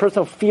preference and their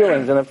personal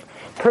feelings and their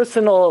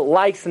personal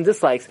likes and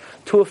dislikes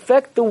to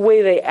affect the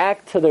way they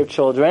act to their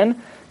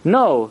children,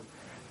 no.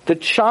 The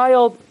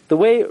child, the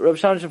way Rav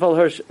Shamshon Shmuel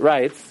Hirsch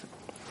writes,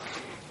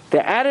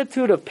 the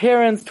attitude of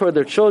parents toward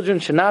their children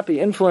should not be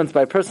influenced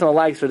by personal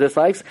likes or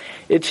dislikes.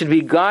 It should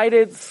be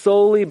guided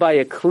solely by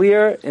a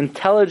clear,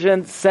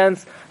 intelligent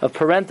sense of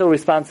parental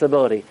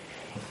responsibility.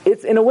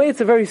 In a way,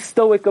 it's a very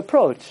stoic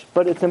approach,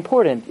 but it's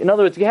important. In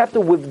other words, you have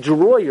to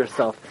withdraw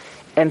yourself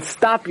and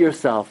stop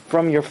yourself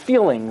from your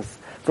feelings,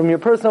 from your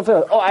personal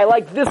feelings. Oh, I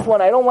like this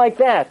one, I don't like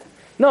that.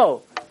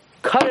 No,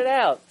 cut it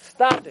out,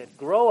 stop it,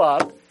 grow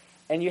up,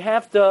 and you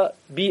have to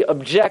be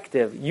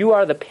objective. You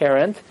are the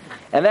parent,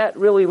 and that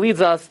really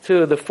leads us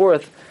to the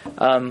fourth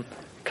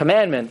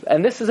commandment.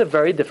 And this is a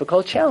very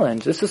difficult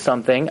challenge. This is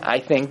something I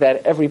think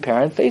that every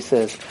parent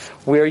faces,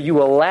 where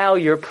you allow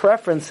your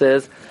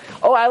preferences.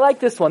 Oh, I like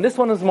this one. This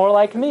one is more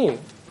like me.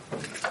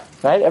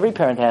 Right? Every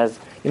parent has,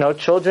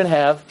 children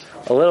have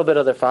a little bit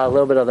of their father, a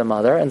little bit of their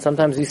mother, and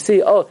sometimes you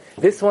see, oh,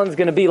 this one's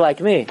going to be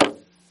like me.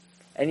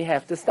 And you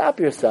have to stop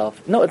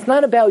yourself. No, it's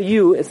not about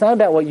you. It's not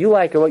about what you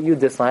like or what you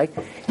dislike.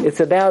 It's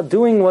about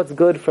doing what's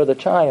good for the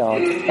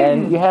child.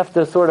 And you have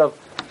to sort of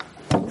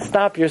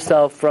stop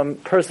yourself from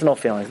personal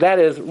feelings. That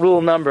is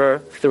rule number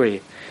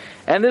 3.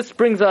 And this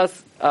brings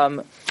us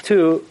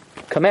to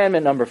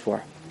commandment number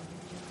 4.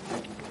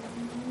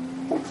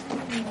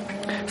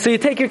 So you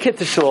take your kid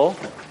to shul,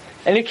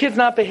 and your kid's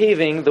not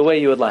behaving the way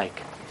you would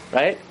like,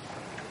 right?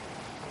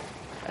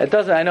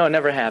 I know it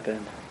never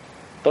happened.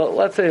 But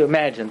let's say,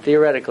 imagine,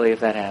 theoretically,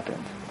 if that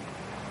happened.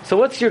 So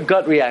what's your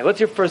gut reaction?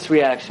 What's your first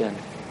reaction?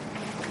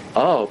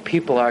 Oh,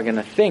 people are going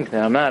to think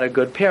that I'm not a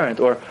good parent.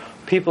 Or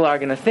people are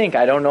going to think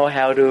I don't know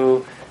how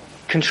to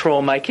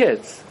control my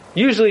kids.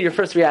 Usually your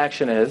first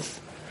reaction is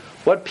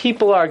what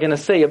people are going to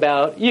say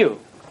about you.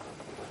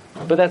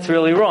 But that's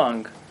really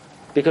wrong.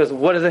 Because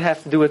what does it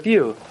have to do with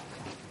you?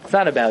 It's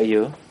not about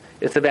you.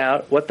 It's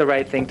about what the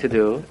right thing to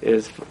do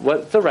is,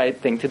 what's the right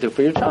thing to do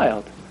for your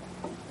child.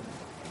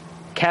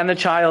 Can the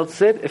child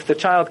sit? If the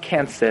child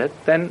can't sit,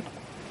 then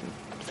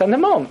send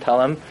him home.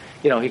 Tell him,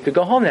 he could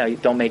go home now.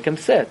 Don't make him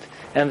sit.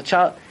 And the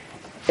child...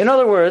 In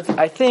other words,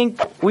 I think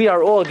we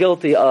are all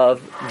guilty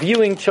of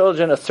viewing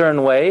children a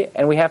certain way,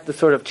 and we have to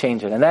sort of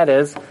change it. And that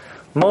is,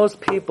 most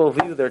people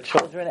view their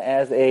children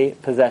as a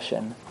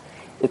possession.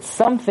 It's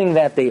something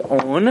that they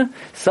own,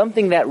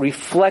 something that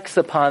reflects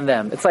upon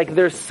them. It's like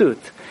their suit.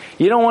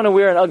 You don't want to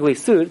wear an ugly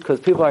suit because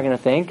people are going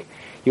to think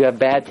you have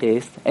bad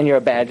taste and you're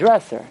a bad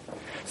dresser.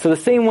 So the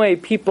same way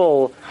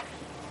people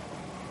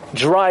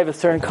drive a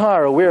certain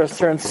car or wear a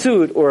certain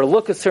suit or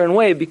look a certain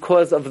way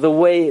because of the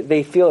way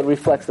they feel it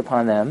reflects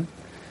upon them,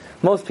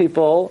 most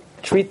people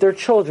treat their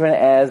children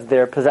as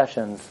their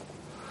possessions.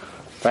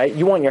 Right?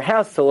 You want your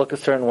house to look a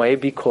certain way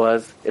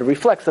because it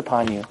reflects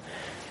upon you.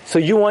 So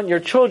you want your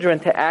children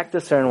to act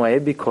a certain way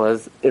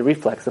because it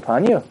reflects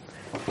upon you.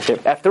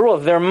 After all,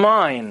 they're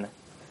mine.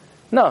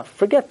 No,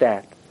 forget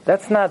that.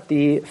 That's not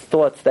the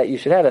thoughts that you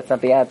should have. That's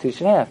not the attitude you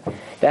should have.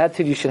 The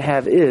attitude you should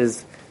have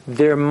is,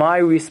 they're my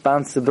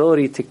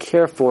responsibility to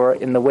care for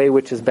in the way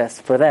which is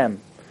best for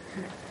them.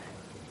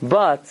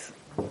 But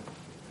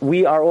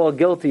we are all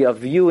guilty of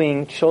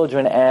viewing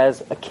children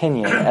as a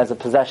kinyan, as a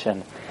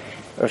possession.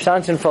 Rav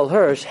Shamshon Shmuel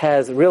Hirsch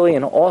has really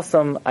an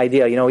awesome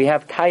idea. We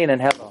have Cain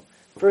and Hevel,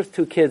 first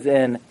two kids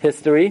in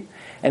history,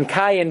 And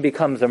Cain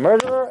becomes a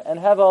murderer, and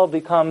Hevel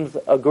becomes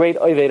a great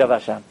Oved of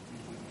Hashem.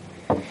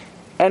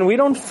 And we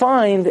don't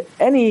find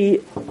any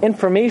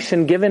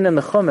information given in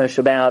the Chumash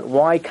about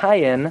why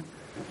Cain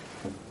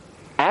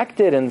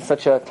acted in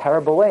such a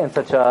terrible way, in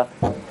such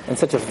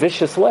a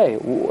vicious way.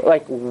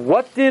 Like,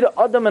 what did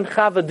Adam and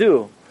Chava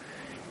do?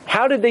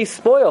 How did they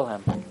spoil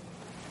him?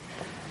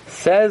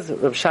 Says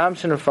Reb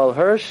Shamshin Rafal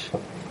Hirsch,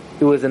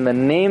 it was in the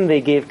name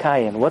they gave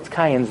Cain. What's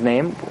Cain's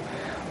name?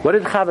 What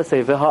did Chava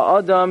say?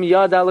 V'ha'adam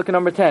yada, look at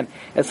number 10.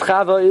 Es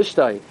Chava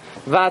ishtai.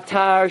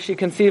 Vatar, she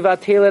conceived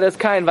Vatelet as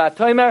Cain.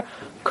 Vatoimer,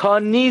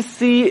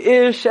 kanisi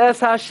ish es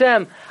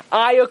Hashem.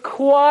 I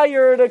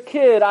acquired a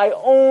kid. I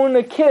own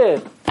a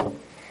kid.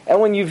 And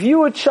when you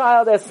view a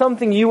child as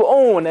something you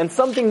own and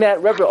something that,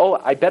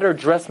 I better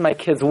dress my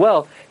kids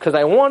well because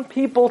I want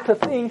people to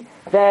think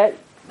that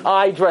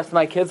I dress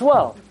my kids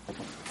well.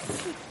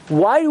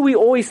 Why do we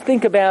always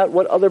think about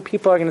what other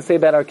people are going to say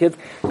about our kids?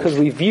 Because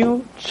we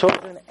view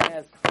children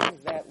as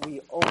things that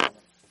we own.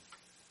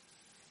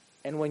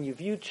 And when you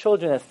view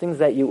children as things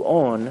that you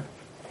own,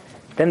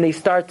 then they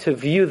start to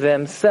view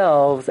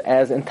themselves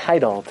as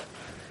entitled.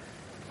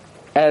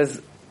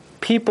 As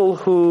people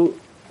who,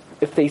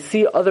 if they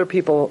see other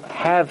people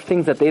have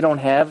things that they don't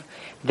have,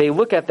 they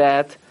look at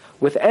that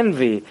with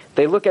envy.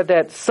 They look at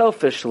that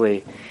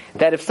selfishly.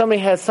 That if somebody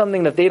has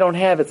something that they don't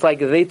have, it's like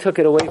they took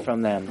it away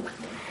from them.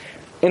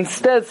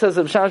 Instead, says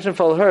Reb Shamshin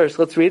Rafal Hirsch,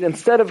 let's read,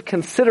 instead of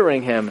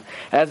considering him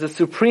as a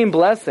supreme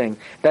blessing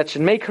that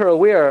should make her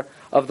aware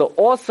of the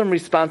awesome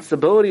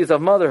responsibilities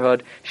of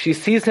motherhood, she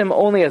sees him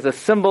only as a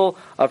symbol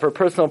of her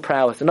personal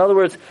prowess. In other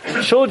words,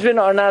 children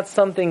are not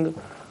something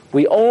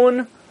we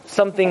own,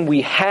 something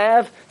we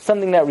have,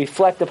 something that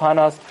reflect upon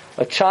us.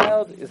 A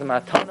child is a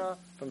matana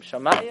from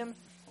Shamayim.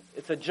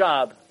 It's a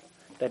job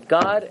that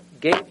God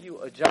gave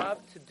you, a job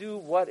to do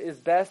what is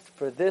best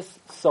for this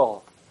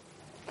soul.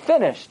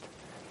 Finished.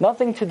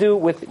 Nothing to do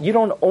with, you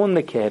don't own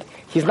the kid.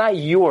 He's not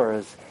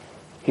yours.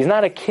 He's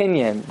not a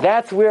Kenyan.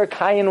 That's where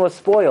Cain was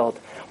spoiled.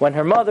 When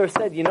her mother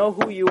said, you know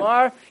who you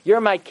are?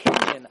 You're my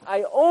Kenyan.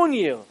 I own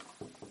you.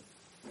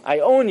 I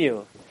own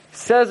you.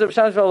 Says Reb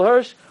Shamshin Rafal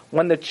Hirsch,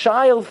 when the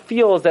child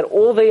feels that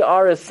all they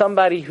are is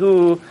somebody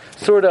who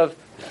sort of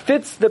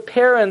fits the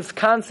parents'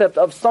 concept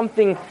of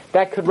something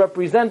that could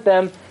represent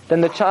them,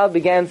 then the child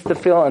begins to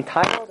feel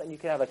entitled, and you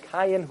can have a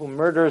Cain who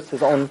murders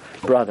his own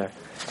brother.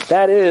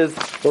 That is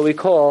what we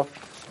call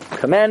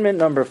commandment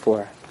number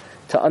 4.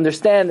 To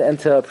understand and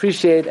to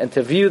appreciate and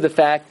to view the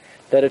fact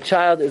that a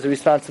child is a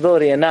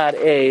responsibility and not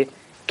a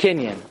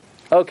Kenyan.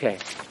 Okay.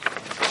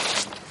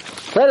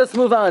 Let us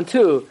move on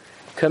to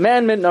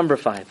commandment number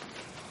 5.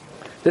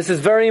 This is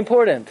very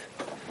important.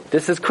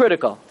 This is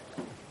critical.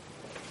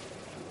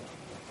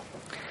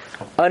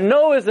 A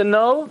no is a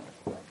no,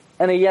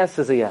 and a yes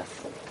is a yes.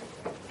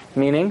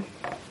 Meaning,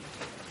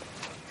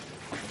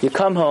 you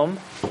come home,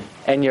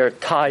 and you're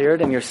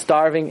tired, and you're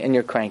starving, and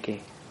you're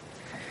cranky.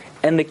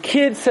 And the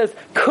kid says,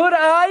 could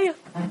I?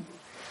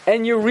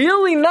 And you're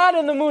really not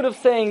in the mood of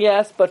saying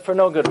yes, but for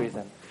no good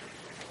reason.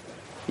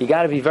 You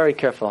got to be very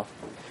careful.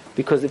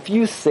 Because if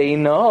you say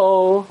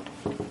no,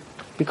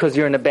 because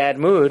you're in a bad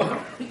mood,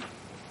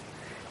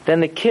 then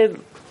the kid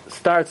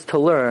starts to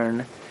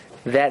learn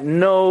that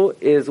no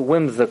is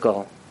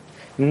whimsical.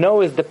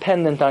 No is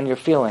dependent on your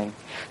feeling.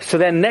 So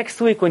then next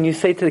week when you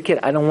say to the kid,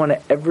 I don't want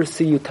to ever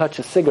see you touch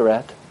a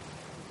cigarette,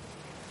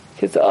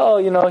 he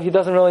says, he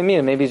doesn't really mean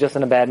it. Maybe he's just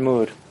in a bad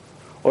mood.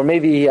 Or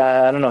maybe,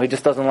 he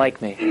just doesn't like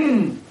me.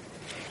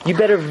 You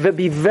better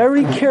be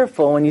very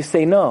careful when you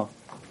say no.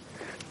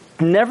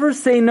 Never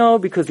say no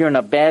because you're in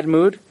a bad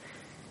mood.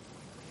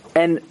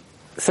 And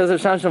says Reb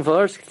Shamshin Rafal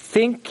Hirsch,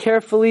 think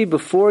carefully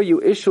before you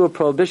issue a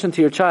prohibition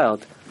to your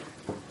child.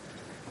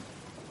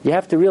 You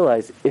have to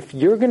realize, if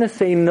you're going to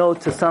say no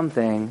to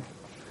something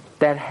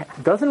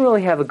that doesn't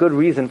really have a good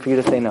reason for you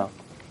to say no,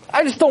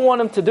 I just don't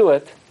want him to do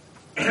it,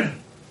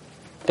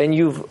 then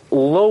you've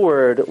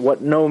lowered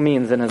what no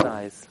means in his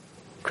eyes.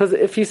 Because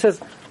if he says,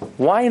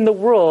 why in the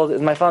world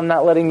is my father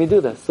not letting me do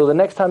this? So the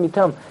next time you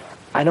tell him,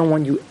 I don't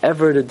want you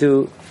ever to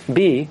do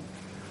B,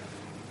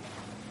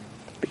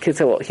 the kid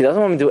said, well, he doesn't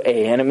want me to do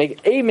A, and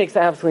A makes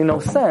absolutely no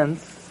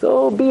sense,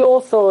 so B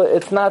also,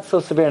 it's not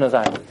so severe in his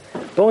eyes.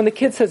 But when the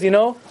kid says,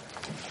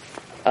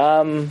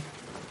 I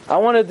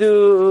want to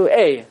do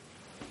A,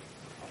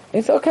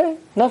 he says, okay,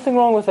 nothing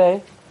wrong with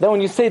A. Then when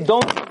you say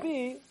don't do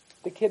B,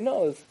 the kid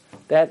knows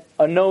that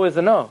a no is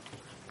a no.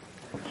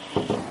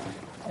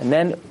 And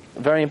then,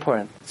 very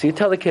important, so you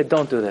tell the kid,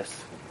 don't do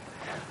this.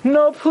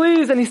 No,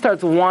 please, and he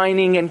starts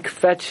whining and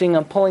fetching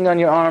and pulling on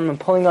your arm and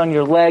pulling on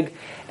your leg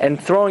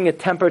and throwing a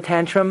temper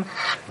tantrum.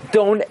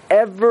 Don't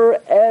ever,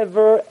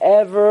 ever,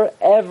 ever,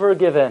 ever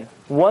give in.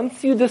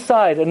 Once you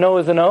decide a no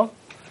is a no,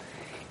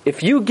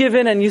 if you give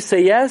in and you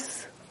say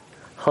yes,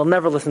 he'll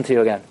never listen to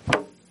you again.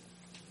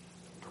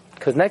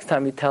 Because next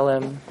time you tell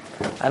him,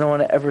 I don't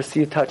want to ever see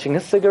you touching a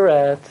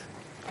cigarette,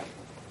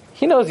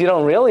 he knows you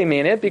don't really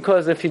mean it,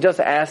 because if he just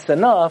asks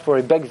enough, or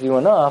he begs you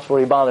enough, or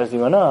he bothers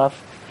you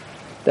enough,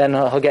 then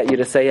he'll get you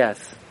to say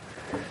yes.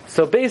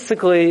 So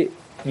basically,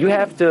 you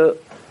have to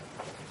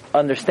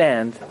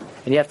understand,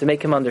 and you have to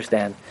make him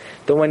understand,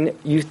 that when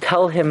you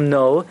tell him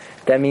no,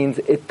 that means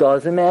it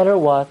doesn't matter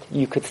what.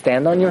 You could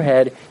stand on your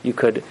head, you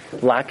could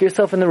lock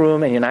yourself in the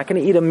room, and you're not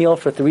going to eat a meal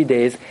for 3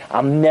 days.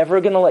 I'm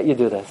never going to let you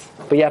do this.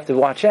 But you have to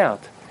watch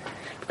out.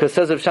 Because it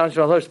says of Shamshon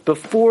al-Hirsch,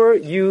 before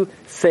you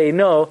say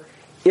no,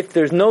 if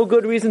there's no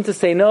good reason to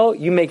say no,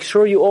 you make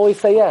sure you always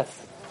say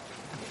yes.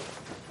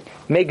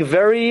 Make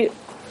very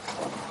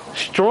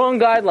strong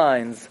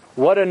guidelines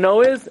what a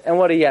no is and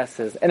what a yes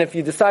is. And if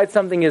you decide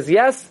something is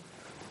yes,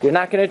 you're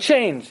not going to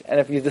change. And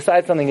if you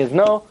decide something is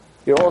no,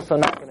 you're also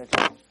not going to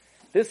change.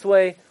 This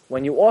way,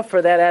 when you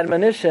offer that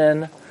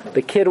admonition,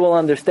 the kid will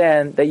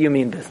understand that you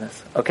mean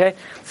business. Okay?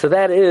 So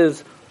that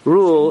is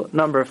rule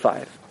number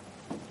 5.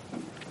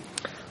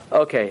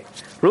 Okay.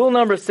 Rule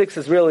number 6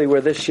 is really where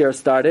this year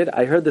started.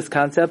 I heard this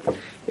concept.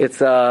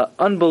 It's an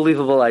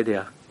unbelievable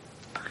idea.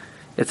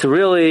 It's a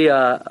really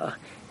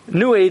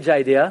new age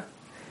idea.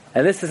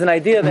 And this is an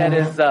idea that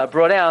is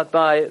brought out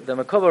by the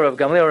Mekober of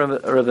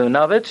Gamliel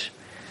Rabinovich.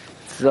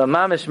 It's the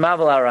Mamish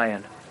Mavel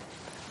Arayan.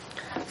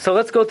 So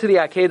let's go to the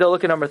Akedah.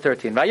 Look at number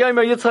 13.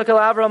 Vayomer Yitzchak el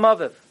Avram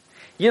Aviv.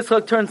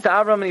 Yitzchak turns to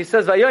Avram and he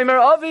says, Vayomer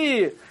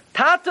Avi,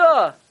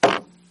 Tata,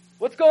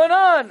 what's going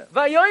on?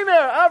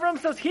 Vayomer, Avram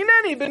says,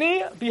 Hineni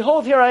b'ni,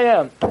 behold, here I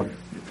am.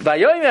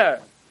 Vayomer.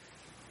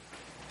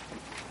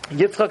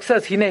 Yitzchak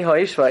says, Hinei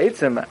ha'esh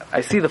va'etzim,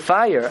 I see the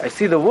fire, I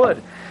see the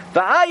wood.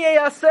 Va'ayeh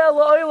yaseh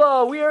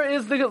la'oila, where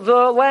is the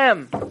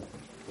lamb?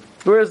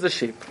 Where is the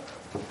sheep?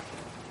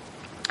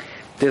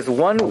 There's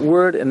one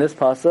word in this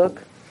pasuk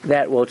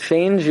that will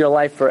change your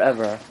life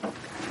forever.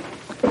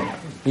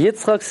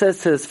 Yitzchak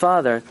says to his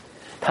father,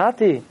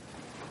 Tati,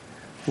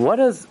 what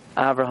does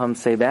Abraham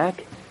say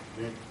back?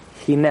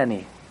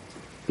 Hineni.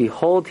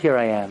 Behold, here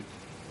I am.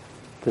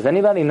 Does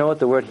anybody know what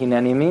the word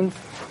Hineni means?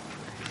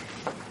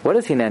 What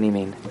does Hineni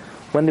mean?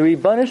 When the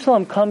Ribbon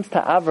Shalom comes to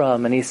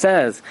Abraham and he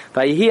says,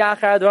 Vayihi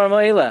achar advar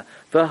mo'ela,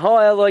 v'ho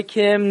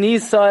Elokim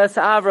nisa es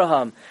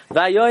Abraham,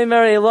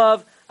 vayomer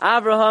elav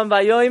Abraham,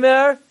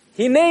 vayomer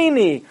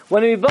Hineni.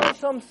 When the Ribbon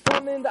Shalom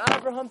summoned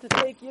Abraham to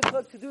take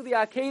Yitzchak to do the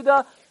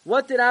Akedah,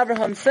 what did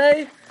Abraham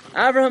say?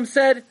 Abraham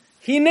said,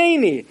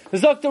 Hineni.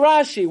 Zok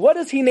Rashi, what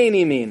does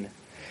Hineni mean?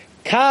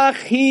 Kach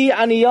hi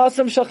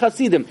aniyasam shel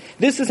chasidim.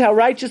 This is how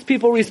righteous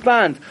people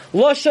respond.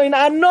 Loshain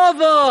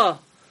anova.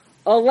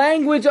 A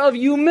language of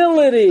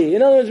humility.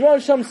 In other words,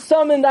 Rosh Hashem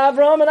summoned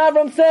Avram, and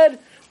Avram said,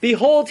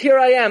 behold, here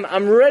I am.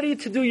 I'm ready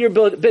to do your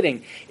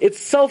bidding. It's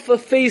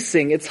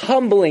self-effacing. It's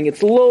humbling.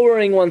 It's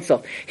lowering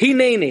oneself.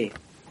 Hineni.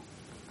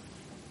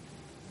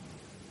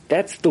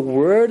 That's the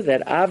word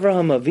that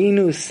Avraham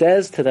Avinu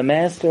says to the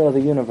Master of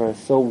the universe.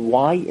 So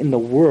why in the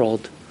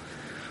world,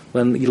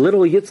 when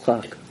little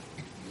Yitzchak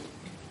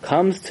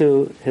comes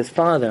to his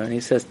father and he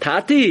says,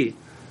 Tati,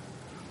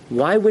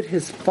 why would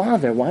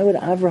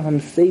Avraham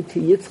say to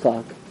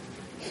Yitzchak,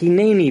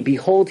 Hineni,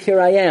 behold,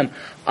 here I am.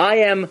 I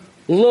am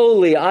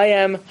lowly. I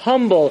am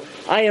humble.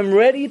 I am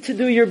ready to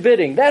do your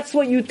bidding. That's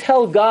what you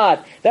tell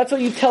God. That's what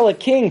you tell a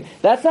king.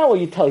 That's not what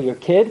you tell your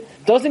kid.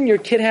 Doesn't your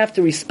kid have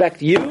to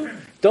respect you?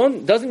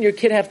 Doesn't your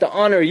kid have to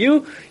honor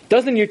you?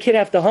 Doesn't your kid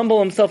have to humble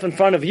himself in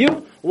front of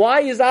you?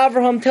 Why is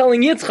Avraham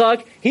telling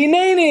Yitzchak,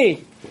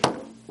 Hineni?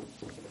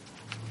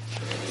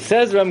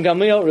 Says Ram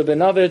Gamliel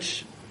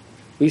Rabinovich,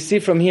 we see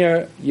from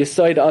here,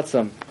 Yesod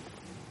Atzam,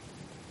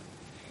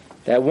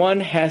 that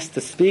one has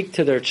to speak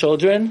to their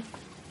children,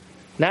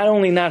 not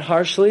only not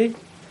harshly,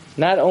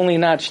 not only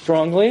not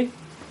strongly,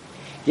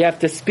 you have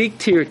to speak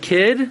to your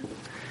kid,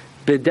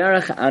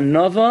 B'derech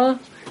Anova,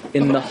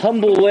 in the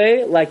humble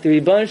way, like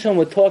the Rebbeinu Shalom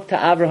would talk to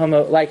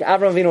Avraham, like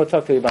Avraham Avinu would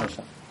talk to the Rebbeinu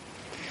Shalom.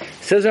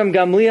 Says Ram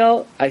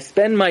Gamliel, I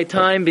spend my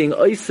time being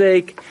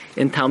oisek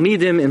in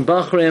Talmidim, in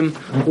Bachrim,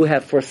 who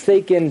have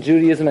forsaken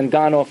Judaism and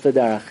gone off the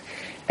derech.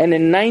 And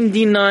in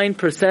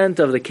 99%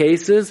 of the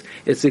cases,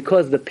 it's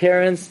because the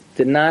parents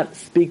did not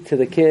speak to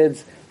the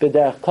kids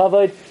b'derech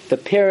kavod. The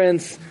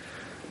parents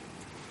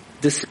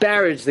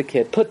disparaged the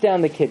kid, put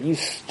down the kid. You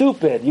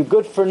stupid, you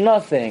good for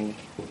nothing.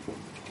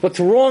 What's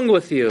wrong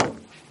with you?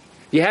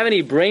 You have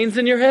any brains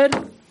in your head?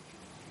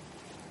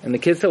 And the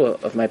kid said, well,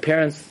 if my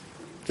parents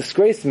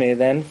disgrace me,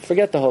 then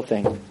forget the whole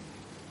thing.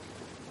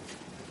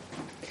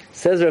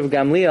 Says Rav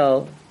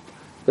Gamliel,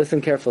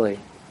 listen carefully.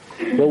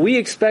 What we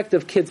expect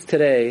of kids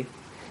today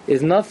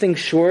is nothing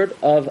short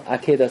of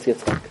Akedas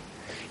Yitzchak.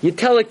 You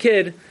tell a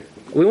kid,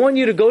 we want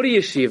you to go to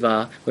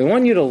yeshiva, we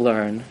want you to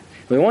learn,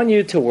 we want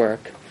you to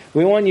work,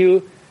 we want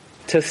you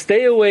to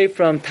stay away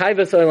from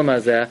Taivas Olam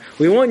Hazeh,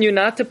 we want you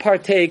not to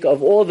partake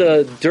of all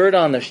the dirt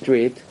on the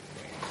street.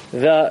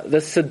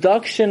 The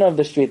seduction of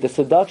the street, the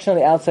seduction of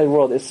the outside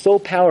world is so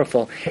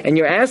powerful, and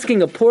you're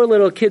asking a poor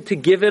little kid to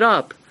give it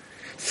up.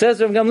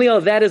 Says Rav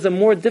Gamliel, that is a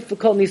more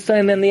difficult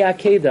nisayon than the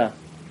Akedah.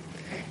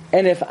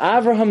 And if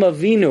Avraham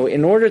Avinu,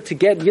 in order to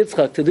get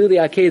Yitzchak to do the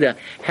Akedah,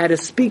 had to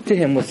speak to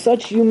him with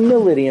such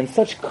humility and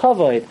such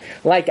kavod,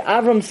 like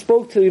Avram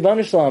spoke to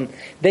Rebbeinu Shalom,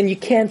 then you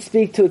can't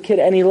speak to a kid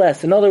any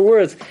less. In other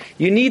words,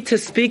 you need to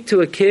speak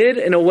to a kid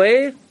in a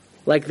way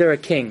like they're a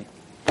king.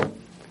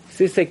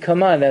 So you say,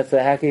 come on,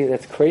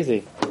 that's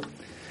crazy.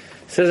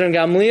 Says in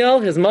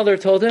Gamliel, his mother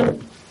told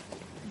him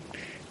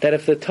that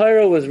if the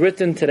Torah was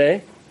written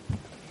today,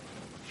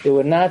 it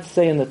would not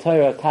say in the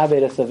Torah,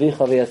 Kabed es avicha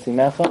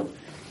v'yasimecha.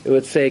 It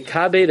would say,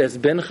 Kabed es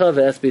bincha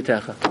v'es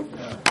bitecha.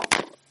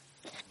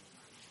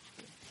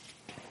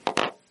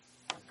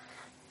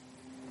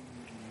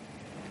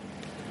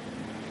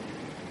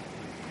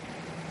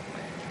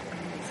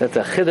 So it's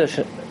a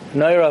chiddush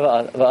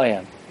noira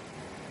v'ayam.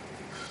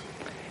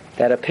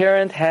 That a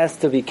parent has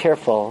to be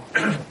careful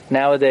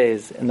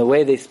nowadays in the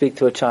way they speak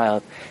to a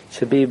child. It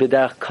should be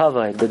b'derech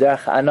kavod,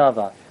 b'derech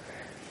anava.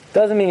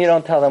 Doesn't mean you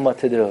don't tell them what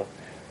to do,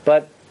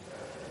 but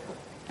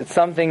it's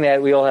something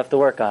that we all have to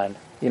work on.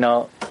 You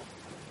know,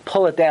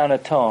 pull it down a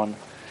tone,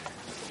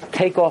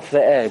 take off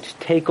the edge,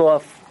 take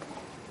off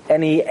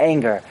any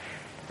anger,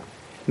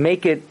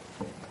 make it.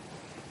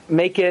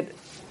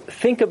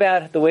 Think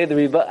about the way the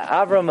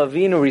Avraham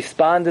Avinu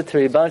responded to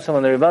Rebbeinu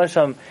Shalom when the Rebbeinu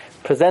Shalom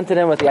presented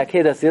him with the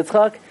Akedas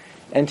Yitzchak,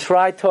 and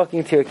try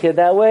talking to your kid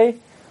that way.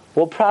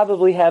 We'll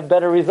probably have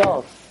better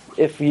results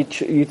if you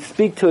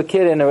speak to a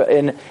kid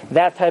in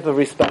that type of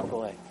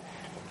respectful way.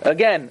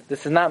 Again,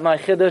 this is not my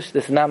chiddush.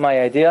 This is not my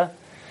idea.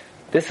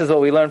 This is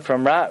what we learned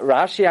from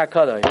Rashi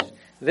HaKadosh.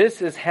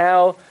 This is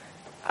how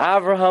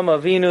Avraham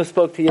Avinu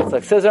spoke to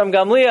Yitzchak. Says Ram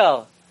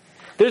Gamliel,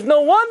 there's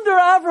no wonder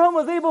Avraham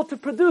was able to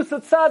produce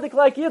a tzaddik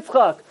like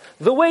Yitzchak.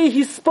 The way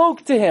he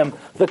spoke to him,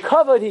 the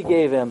kavod he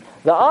gave him,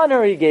 the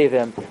honor he gave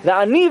him, the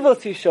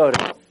anivos he showed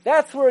him.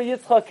 That's where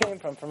Yitzchak came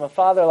from a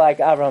father like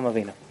Avraham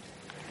Avinu.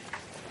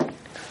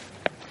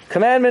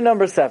 Commandment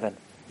number 7.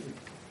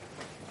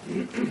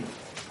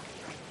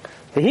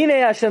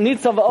 V'hinei Hashem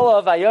nitzav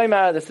v'olav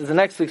v'yomer. This is the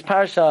next week's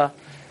parsha.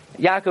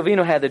 Yaakov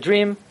Avinu had a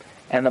dream,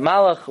 and the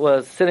Malach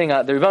was sitting. The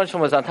Rebbeinu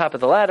Shalom was on top of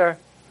the ladder,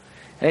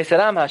 and he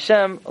said, "Am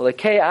Hashem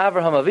lekei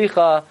Avraham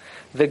Avicha,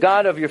 the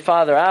God of your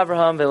father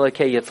Avraham,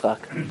 v'lekei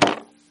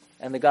Yitzchak,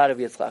 and the God of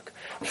Yitzchak."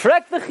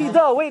 Frek the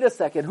Chida. Wait a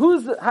second.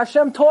 Who's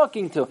Hashem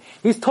talking to?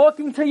 He's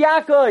talking to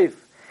Yaakov.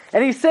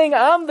 And he's saying,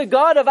 I'm the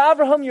God of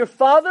Avraham, your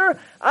father.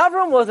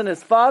 Avraham wasn't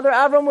his father.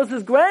 Avraham was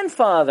his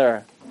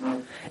grandfather.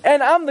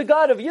 And I'm the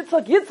God of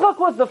Yitzchak. Yitzchak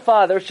was the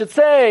father. It should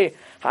say,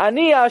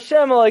 Ani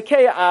Hashem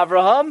Elokei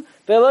Avraham,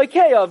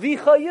 ve'Elokei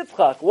Avicha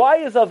Yitzchak. Why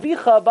is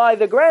Avicha by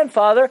the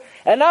grandfather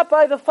and not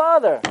by the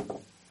father?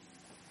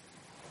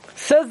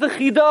 Says the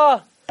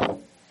Chidah.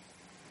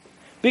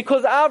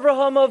 Because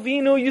Avraham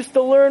Avinu used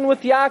to learn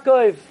with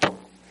Yaakov.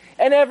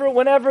 And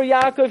whenever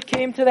Yaakov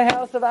came to the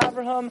house of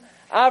Avraham,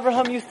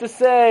 Avraham used to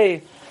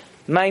say,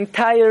 Mein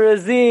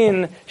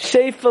Tayrazin,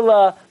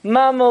 Shefala,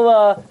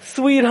 Mamala,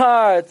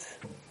 sweetheart,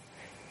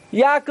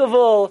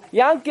 Yaakovul,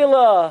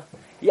 Yankila.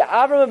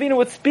 Avraham Avinu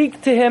would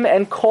speak to him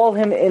and call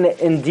him in an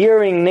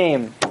endearing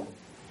name.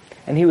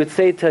 And he would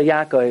say to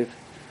Yaakov,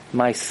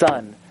 my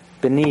son,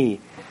 Beni,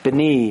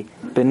 Beni,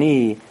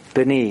 Beni,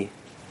 Beni.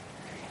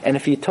 And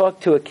if you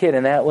talk to a kid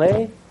in that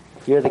way,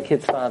 you're the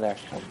kid's father.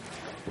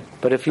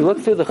 But if you look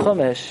through the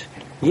Chumash,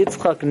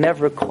 Yitzchak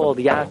never called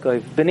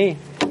Yaakov Beni.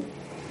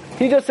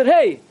 He just said,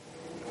 hey,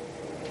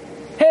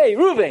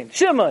 Reuven,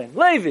 Shimon,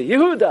 Levi,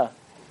 Yehuda.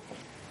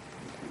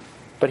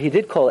 But he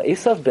did call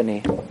Esav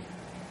Beni.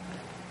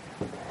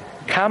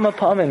 Kama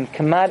Pamim,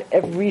 Kamad,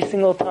 every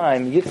single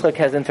time Yitzchak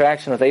has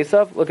interaction with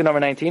Esav. Look at number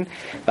 19.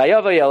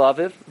 Vayava Yel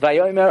Aviv,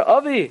 Vayomer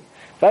Avi,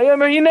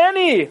 Vayomer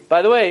Hineni.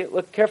 By the way,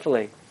 look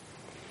carefully.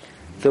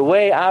 The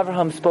way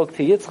Avraham spoke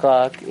to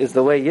Yitzchak is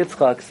the way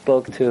Yitzchak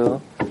spoke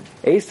to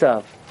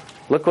Esav.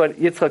 Look what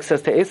Yitzchak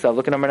says to Esav.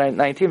 Look at number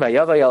 19.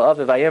 Vayava Yel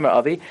Aviv, Vayomer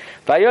Avi,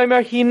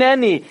 Vayomer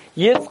Hineni.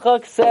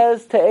 Yitzchak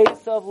says to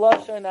Esav,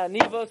 Lashon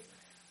Anivos,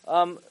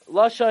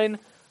 Lashon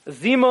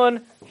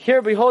Zimun,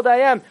 here, behold, I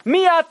am.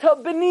 Mi'ata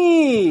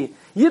Beni.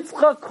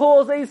 Yitzchak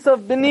calls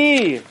Esav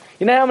Beni.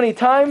 You know how many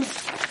times?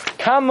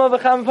 Kama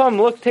v'cham pam.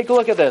 Look, take a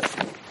look at this.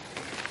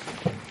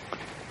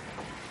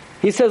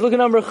 He says, look at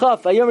number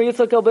Chaf. Vayomer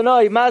Yitzchak el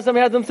Benai. Ma'asam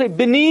had them say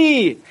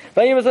Beni.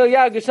 Vayomer Yitzchak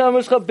Yag Geshem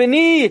Mishcha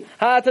Beni.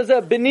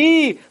 Ha'atazeh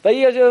Beni.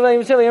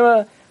 Vayomer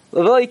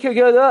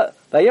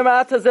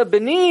Atazeh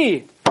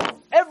Beni.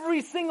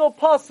 Every single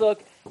pasuk,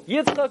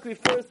 Yitzchak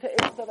refers to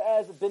Esav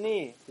as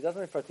Beni. He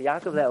doesn't refer to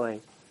Yaakov that way.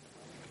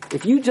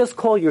 If you just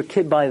call your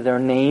kid by their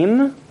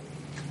name,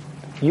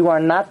 you are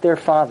not their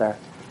father.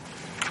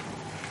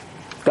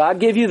 God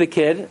gave you the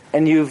kid,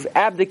 and you've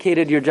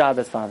abdicated your job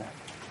as father.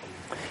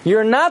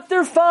 You're not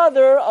their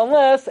father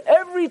unless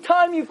every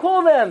time you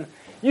call them,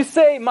 you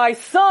say, my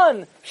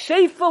son,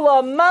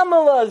 Shefala,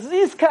 Mamala,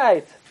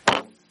 Zizkait.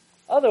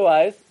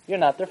 Otherwise, you're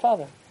not their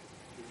father.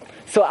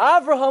 So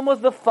Avraham was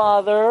the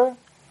father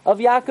of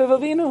Yaakov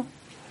Avinu.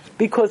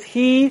 Because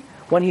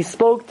when he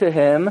spoke to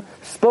him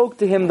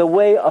the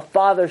way a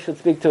father should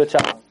speak to a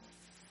child.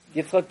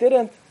 Yitzchak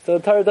didn't, so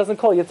the Torah doesn't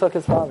call Yitzchak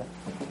his father.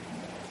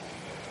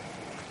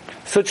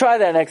 So try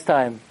that next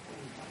time.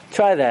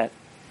 Try that.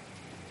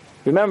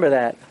 Remember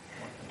that.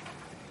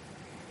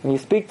 When you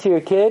speak to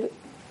your kid,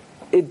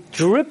 it's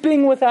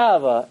dripping with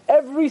Ahava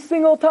every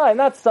single time.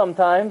 Not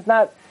sometimes,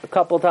 not a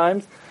couple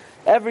times.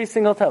 Every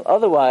single time.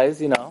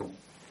 Otherwise, you're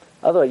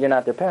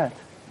not their parent.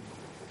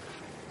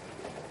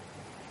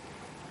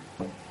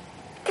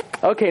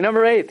 Okay,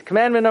 number 8.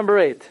 Commandment number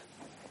 8.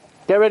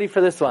 Get ready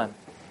for this one.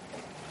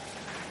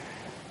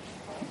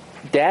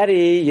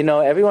 Daddy,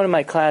 everyone in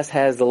my class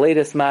has the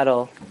latest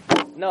model.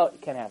 No, you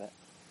can't have it.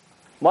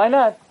 Why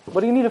not?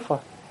 What do you need it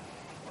for?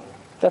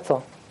 That's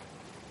all.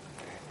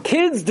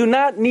 Kids do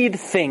not need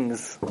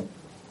things.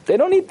 They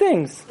don't need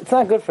things. It's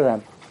not good for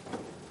them.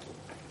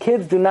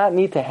 Kids do not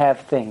need to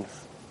have things.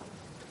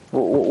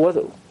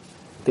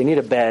 They need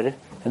a bed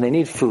and they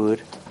need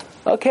food.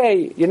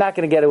 Okay, you're not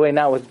going to get away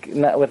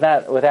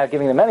without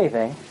giving them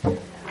anything.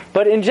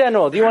 But in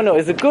general, do you want to know,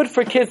 is it good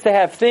for kids to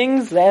have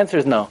things? The answer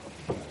is no.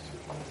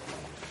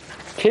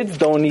 Kids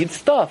don't need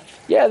stuff.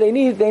 Yeah, they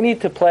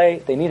need to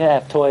play. They need to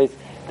have toys.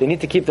 They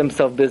need to keep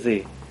themselves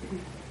busy.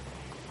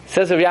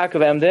 Says Rav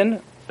Yaakov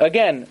Emden,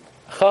 again,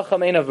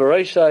 Chacham Einav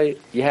V'Roishai,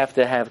 you have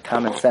to have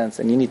common sense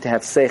and you need to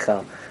have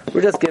seichel.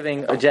 We're just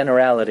giving a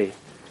generality.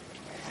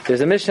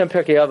 There's a Mishnah in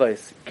Pirkei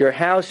Avos. Your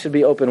house should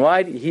be open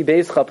wide. Yehi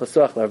beischa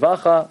pasuach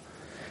l'rvacha,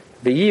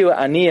 v'yiyu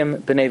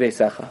aniyim b'nei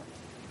beisecha.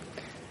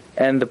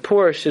 And the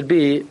poor should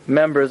be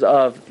members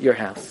of your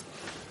house.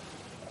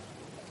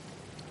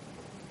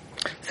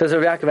 It says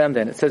Rav Yaakov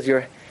Emden. It says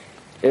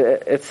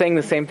it's saying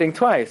the same thing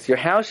twice. Your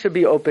house should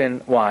be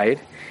open wide,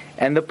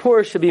 and the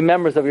poor should be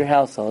members of your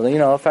household.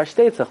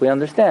 Farштeitzach, we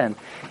understand.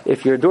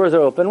 If your doors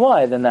are open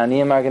wide, then the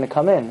aniyim are going to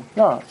come in.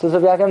 No, so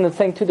Rav Yaakov Emden is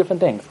saying two different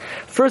things.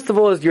 First of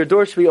all, is your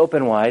door should be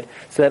open wide,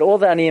 so that all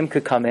the aniyim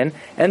could come in.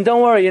 And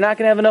don't worry, you're not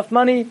going to have enough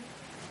money.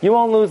 You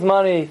won't lose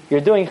money.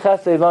 You're doing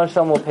chesed,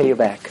 Hashem will pay you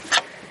back.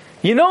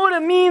 You know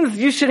what it means?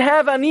 You should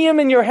have aniyim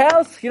in your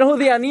house. You know who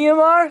the aniyim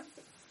are?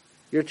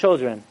 Your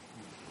children.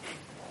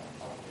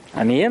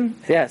 Aniyim?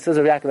 Yeah, it says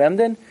Rav Yaakov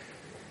Emden.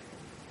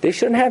 They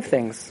shouldn't have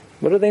things.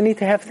 What do they need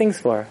to have things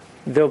for?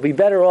 They'll be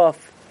better off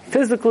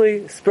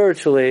physically,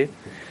 spiritually,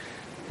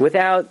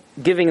 without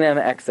giving them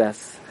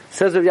excess.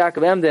 Says Rav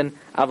Yaakov Emden,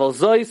 Aval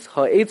zois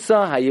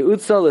ha'etza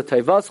ha'yeutza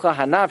l'toivascha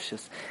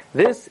ha'nafshis.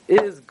 This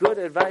is good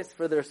advice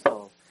for their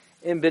soul.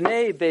 In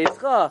b'nei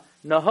beischa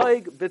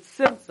nahoig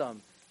b'tzimtzam.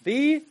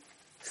 Be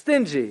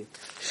stingy.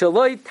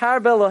 Shaloi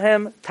tarbel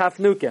lohem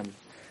tafnukim.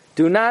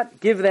 Do not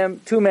give them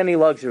too many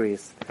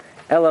luxuries.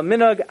 Ela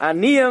minag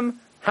aniyim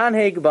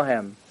hanheg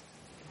bahem.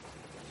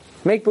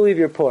 Make believe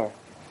you're poor.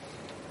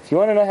 If you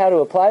want to know how to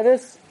apply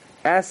this,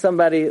 ask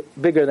somebody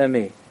bigger than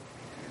me.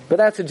 But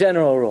that's a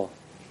general rule.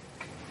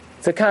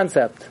 It's a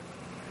concept.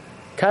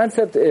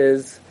 Concept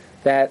is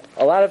that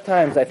a lot of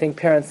times I think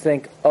parents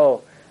think,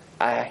 I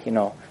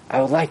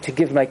would like to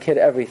give my kid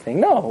everything.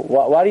 No.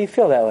 Why do you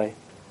feel that way?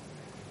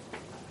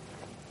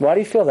 Why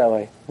do you feel that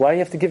way? Why do you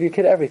have to give your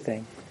kid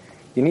everything?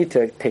 You need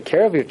to take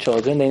care of your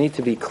children. They need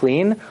to be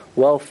clean,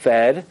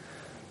 well-fed,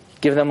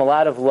 give them a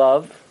lot of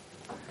love,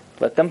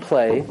 let them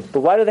play.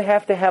 But why do they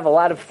have to have a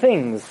lot of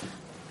things?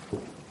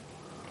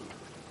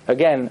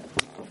 Again,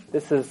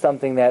 this is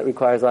something that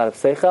requires a lot of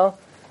seichel,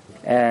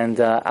 and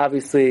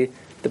obviously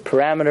the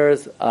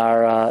parameters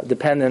are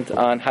dependent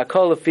on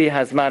hakol lefi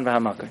hazman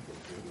v'hamakom.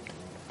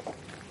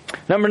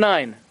 Number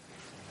 9.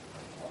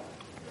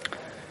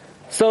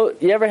 So,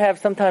 you ever have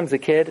sometimes a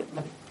kid,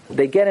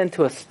 they get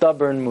into a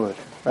stubborn mood,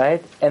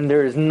 right? And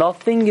there is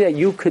nothing that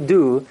you could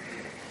do.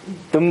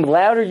 The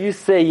louder you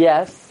say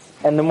yes,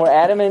 and the more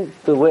adamant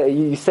the way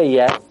you say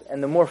yes,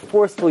 and the more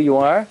forceful you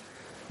are,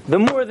 the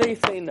more they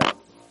say no.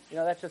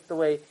 That's just the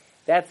way.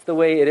 That's the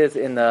way it is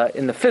in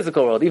the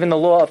physical world. Even the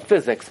law of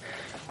physics.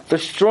 The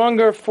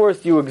stronger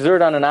force you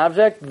exert on an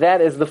object, that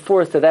is the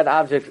force that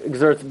object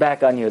exerts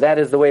back on you. That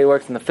is the way it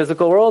works in the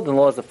physical world, in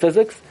laws of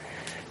physics.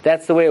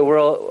 That's the way it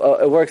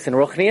works in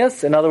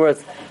Ruchnius. In other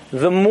words,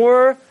 the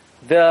more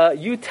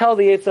you tell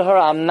the Yetzer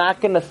Hara, I'm not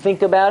going to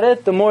think about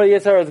it, the more the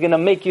Yetzer Hara is going to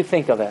make you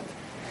think of it.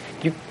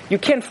 You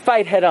can't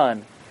fight head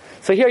on.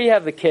 So here you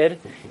have the kid.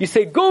 You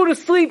say, go to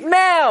sleep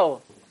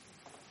now!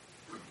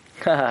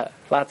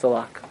 Lots of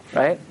luck,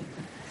 right?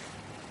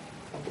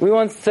 We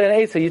once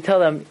said, so you tell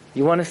them,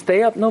 you want to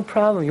stay up? No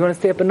problem. You want to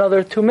stay up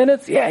another 2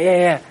 minutes?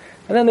 Yeah.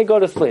 And then they go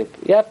to sleep.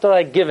 You have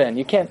to give in.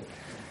 You can't.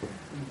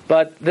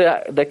 But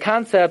the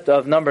concept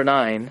of number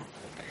 9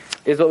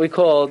 is what we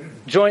call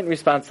joint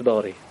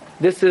responsibility.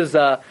 This is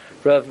Rav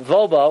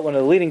Volba, one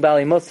of the leading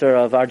Bali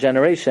Musar of our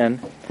generation.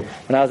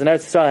 When I was in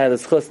Eretz Yisrael, I had the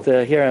zchus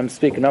to hear him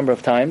speak a number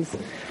of times.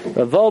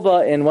 Rav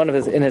Volba,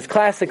 in his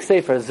classic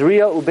sefer,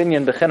 Zriya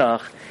Ubinyan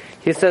B'Chinuch,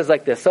 he says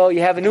like this. So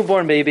you have a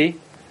newborn baby,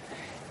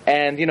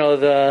 and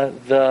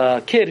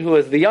the kid who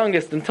was the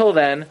youngest until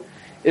then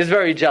is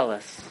very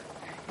jealous.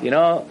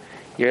 Your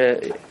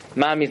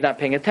mommy's not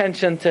paying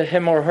attention to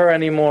him or her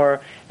anymore,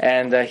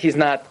 and he's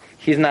not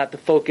the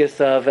focus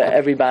of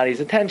everybody's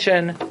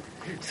attention.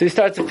 So he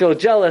starts to feel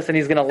jealous, and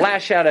he's going to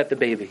lash out at the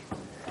baby.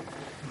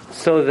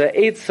 So the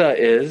eitzah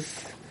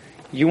is,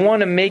 you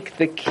want to make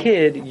the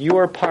kid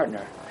your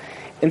partner.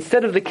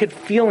 Instead of the kid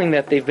feeling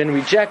that they've been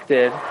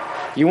rejected,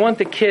 you want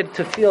the kid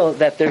to feel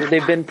that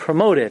they've been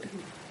promoted.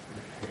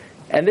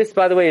 And this,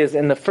 by the way, is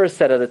in the first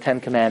set of the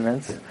 10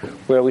 Commandments,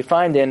 where we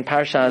find in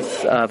Parshas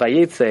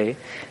Vayetze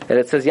that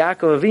it says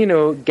Yaakov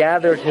Avinu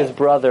gathered his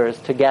brothers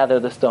to gather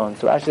the stones.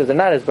 So actually, they're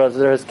not his brothers;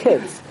 they're his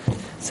kids.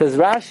 Says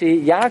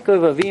Rashi,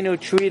 Yaakov Avinu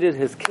treated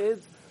his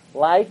kids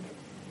like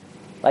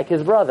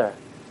his brother.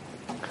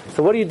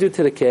 So what do you do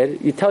to the kid?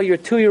 You tell your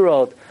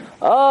 2-year-old,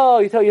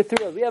 you tell your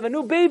 3-year-old, we have a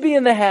new baby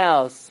in the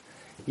house.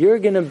 You're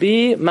going to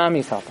be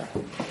mommy's helper.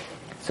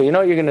 So you know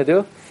what you're going to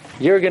do?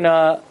 You're going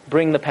to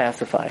bring the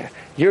pacifier.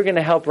 You're going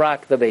to help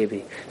rock the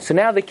baby. So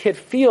now the kid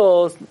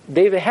feels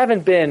they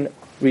haven't been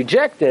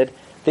rejected,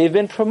 they've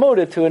been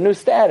promoted to a new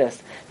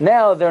status.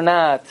 Now they're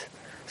not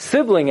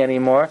sibling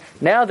anymore.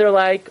 Now they're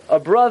like a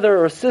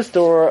brother or sister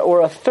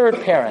or a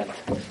third parent.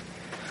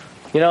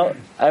 You know,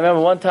 I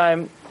remember one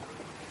time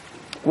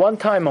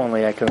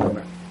only I can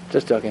remember.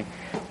 Just joking.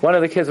 One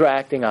of the kids were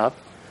acting up.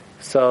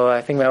 So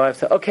I think my wife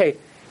said, okay,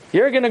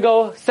 you're going to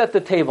go set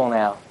the table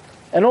now.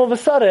 And all of a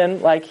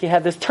sudden, like, he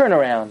had this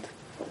turnaround.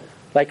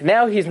 Like,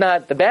 now he's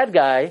not the bad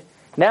guy.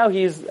 Now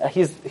he's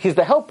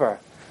the helper.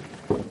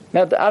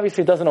 Now,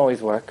 obviously it doesn't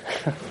always work.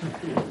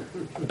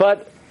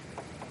 But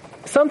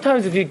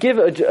sometimes if you give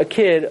a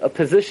kid a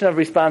position of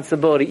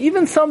responsibility,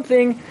 even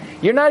something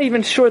you're not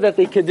even sure that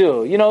they could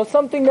do, you know,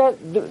 something that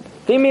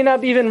they may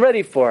not be even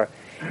ready for,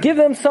 give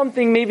them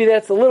something maybe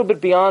that's a little bit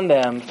beyond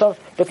them, but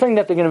something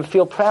that they're going to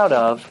feel proud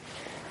of,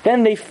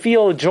 then they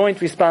feel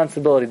joint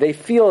responsibility. They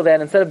feel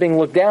that instead of being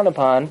looked down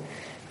upon,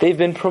 they've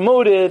been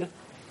promoted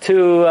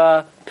to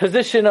a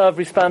position of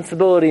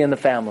responsibility in the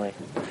family.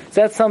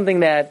 So that's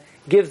something that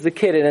gives the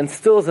kid, it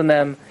instills in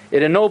them,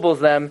 it ennobles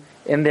them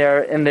in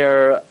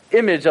their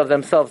image of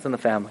themselves in the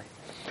family.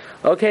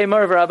 Okay,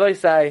 Merv Rabbi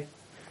Sai,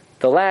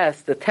 the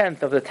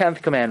 10th of the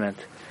 10th commandment,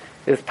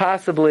 is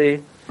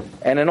possibly,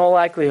 and in all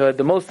likelihood,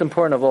 the most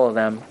important of all of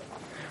them.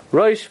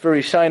 Rosh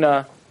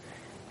V'Rishayna,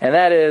 and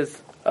that is,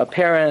 a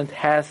parent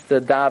has to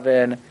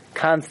daven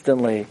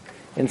constantly,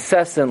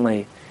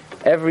 incessantly,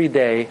 every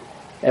day,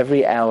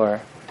 every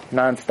hour,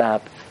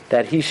 non-stop,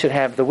 that he should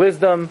have the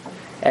wisdom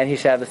and he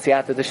should have the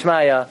siyata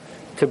d'shmaya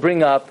to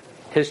bring up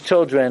his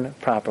children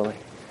properly.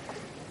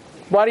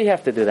 Why do you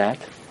have to do that?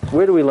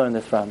 Where do we learn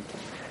this from?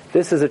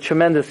 This is a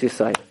tremendous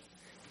yesod.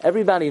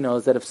 Everybody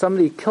knows that if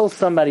somebody kills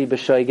somebody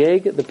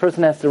b'shoigeg, the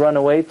person has to run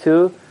away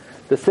to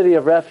the city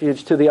of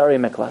refuge, to the Ari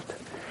Miklat.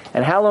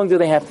 And how long do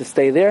they have to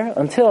stay there?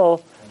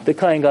 Until the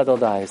Kohen Gadol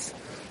dies.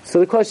 So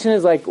the question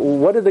is, like,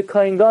 what did the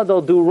Kohen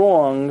Gadol do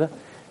wrong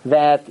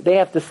that they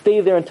have to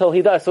stay there until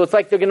he dies? So it's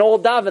like they're going to all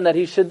daven that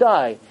he should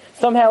die.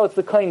 Somehow it's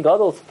the Kohen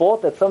Gadol's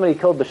fault that somebody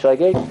killed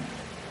b'shoigeg.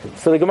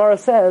 So the Gemara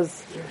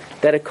says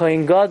that a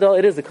Kohen Gadol,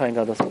 it is the Kohen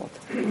Gadol's fault.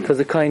 Because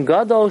the Kohen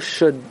Gadol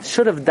should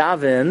have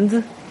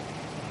davened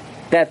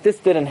that this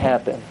didn't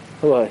happen.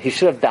 He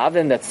should have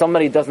davened that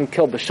somebody doesn't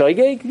kill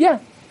b'shoigeg? Yeah.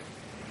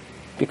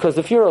 Because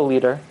if you're a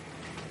leader,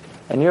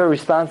 and you're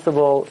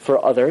responsible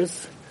for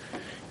others,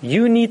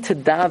 you need to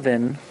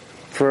daven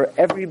for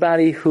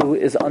everybody who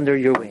is under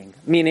your wing.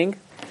 Meaning,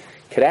 you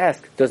could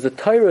ask, does the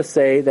Torah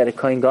say that a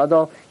Kohen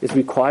Gadol is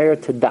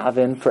required to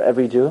daven for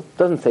every Jew? It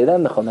doesn't say that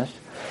in the Chumash.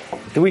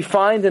 Do we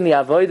find in the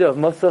Avodah of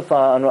Musaf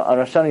on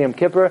Rosh Hashanah Yom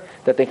Kippur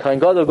that the Kohen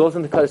Gadol goes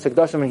into Kodesh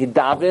HaKadoshim and he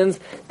davens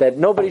that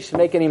nobody should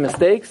make any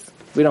mistakes?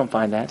 We don't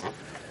find that.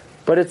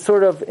 But it's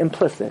sort of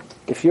implicit.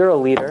 If you're a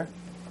leader,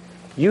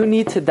 you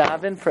need to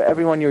daven for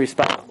everyone you're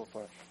responsible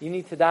for. You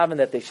need to daven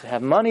that they should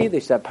have money, they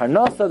should have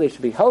parnasa, they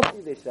should be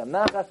healthy, they should have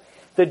nachas.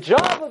 The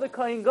job of the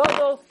Kohen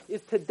Gadol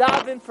is to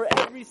daven for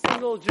every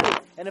single Jew.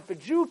 And if a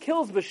Jew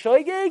kills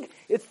b'shoigeg,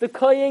 it's the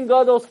Kohen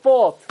Gadol's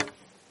fault.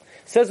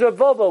 Says Reb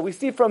Vovo, we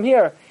see from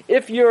here,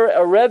 if you're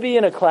a Rebbe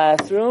in a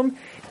classroom,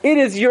 it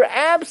is your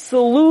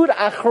absolute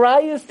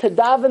achrayus to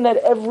daven that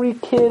every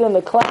kid in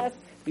the class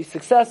be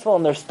successful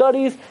in their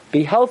studies,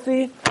 be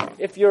healthy.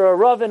 If you're a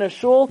Rav in a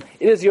shul,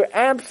 it is your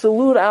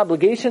absolute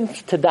obligation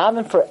to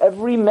daven for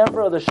every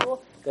member of the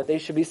shul that they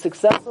should be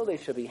successful, they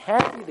should be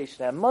happy, they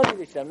should have money,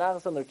 they should have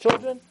nachas on their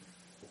children.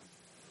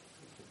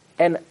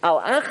 And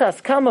al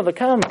achas kama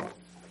v'kama,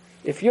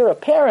 if you're a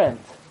parent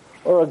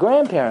or a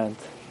grandparent,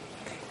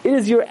 it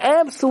is your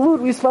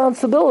absolute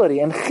responsibility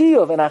and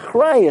chiyuv and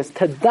achrayus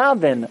to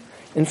daven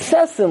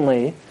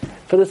incessantly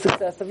for the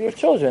success of your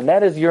children.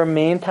 That is your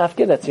main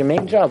tafkid, that's your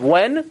main job.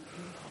 When?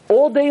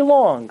 All day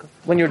long.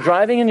 When you're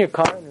driving in your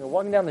car and you're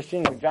walking down the street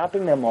and you're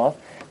dropping them off,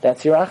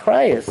 that's your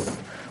achrayus.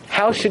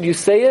 How should you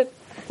say it?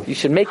 You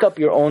should make up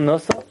your own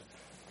nusach.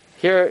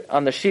 Here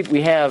on the sheet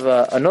we have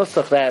a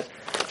nusach that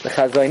the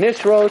Chazon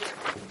Ish wrote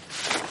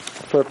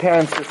for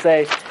parents to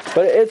say,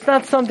 but it's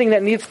not something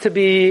that needs to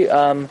be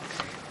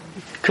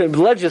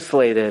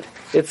legislated.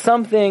 It's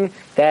something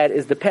that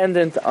is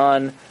dependent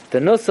on the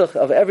nusach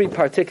of every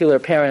particular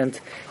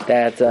parent,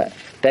 that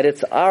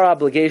it's our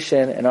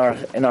obligation and our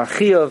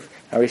chiyuv,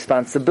 our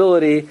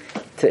responsibility,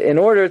 in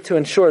order to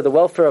ensure the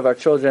welfare of our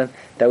children,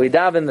 that we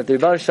daven that the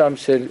Rebbeinu Shalom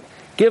should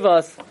give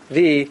us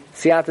the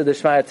siyata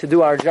d'shmaya to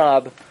do our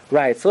job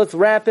right. So let's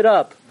wrap it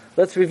up.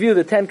 Let's review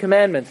the 10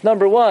 commandments.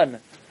 Number 1,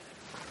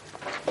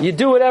 you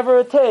do whatever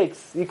it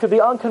takes. You could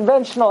be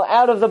unconventional,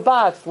 out of the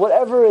box,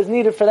 whatever is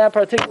needed for that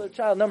particular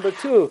child. Number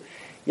 2,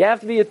 you have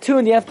to be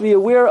attuned, you have to be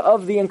aware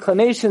of the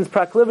inclinations,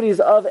 proclivities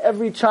of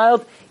every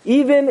child,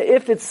 even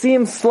if it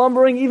seems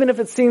slumbering, even if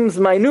it seems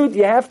minute,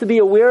 you have to be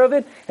aware of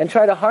it and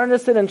try to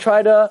harness it and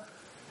try to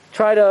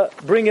try to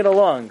bring it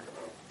along.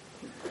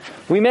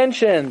 We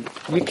mentioned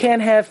you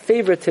can't have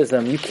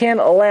favoritism. You can't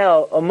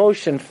allow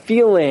emotion,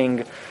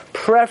 feeling,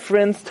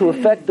 preference to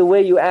affect the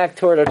way you act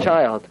toward a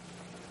child.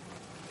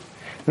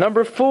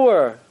 Number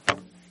 4,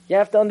 you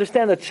have to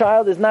understand a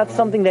child is not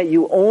something that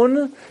you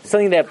own,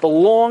 something that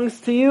belongs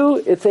to you.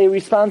 It's a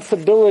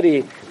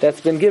responsibility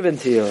that's been given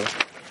to you.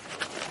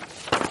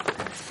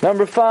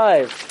 Number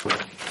 5.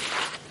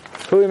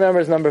 Who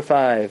remembers number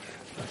 5?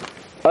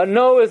 A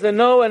no is a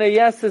no and a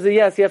yes is a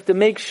yes. You have to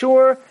make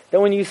sure that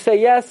when you say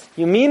yes,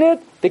 you mean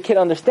it. The kid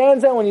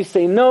understands that. When you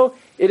say no,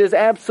 it is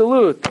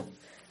absolute.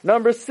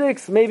 Number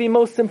 6, maybe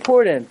most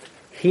important.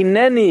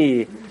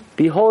 Hineni.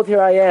 Behold,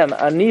 here I am.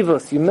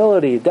 Anivus,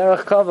 humility.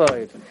 Derech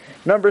kavod.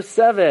 Number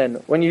 7,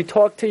 when you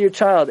talk to your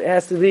child, it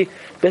has to be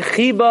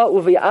bechiba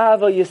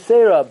uvi'ava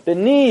yisera.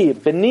 Beni,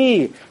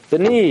 beni,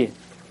 beni.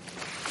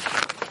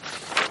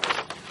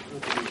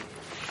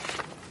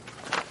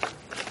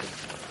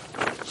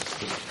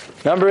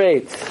 Number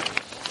 8.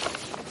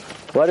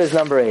 What is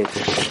number 8?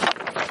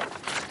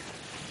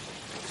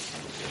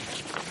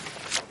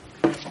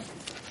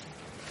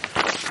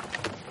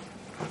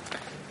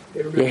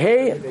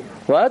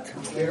 What?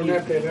 They don't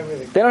have to have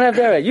everything. They don't have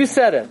to have it. You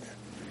said it.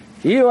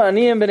 You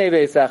aniyim b'nei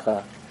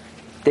beisacha.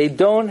 They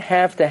don't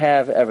have to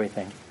have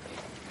everything.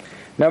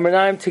 Number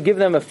 9, to give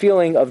them a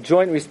feeling of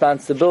joint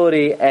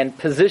responsibility and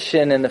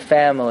position in the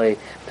family,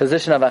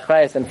 position of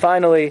achrayus. And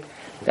finally,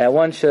 that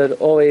one should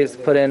always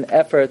put in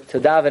effort to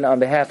daven on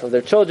behalf of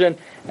their children.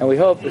 And we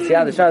hope the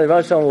Siyad Hashanah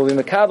Roshon will be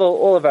mekabel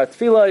all of our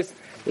tefillos.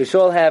 We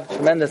shall all have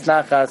tremendous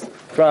nachas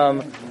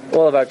from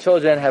all of our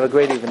children. Have a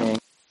great evening.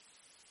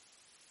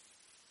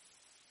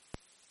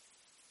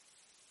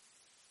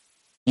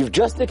 You've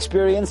just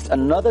experienced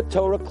another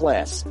Torah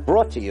class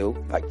brought to you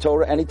by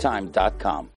TorahAnytime.com.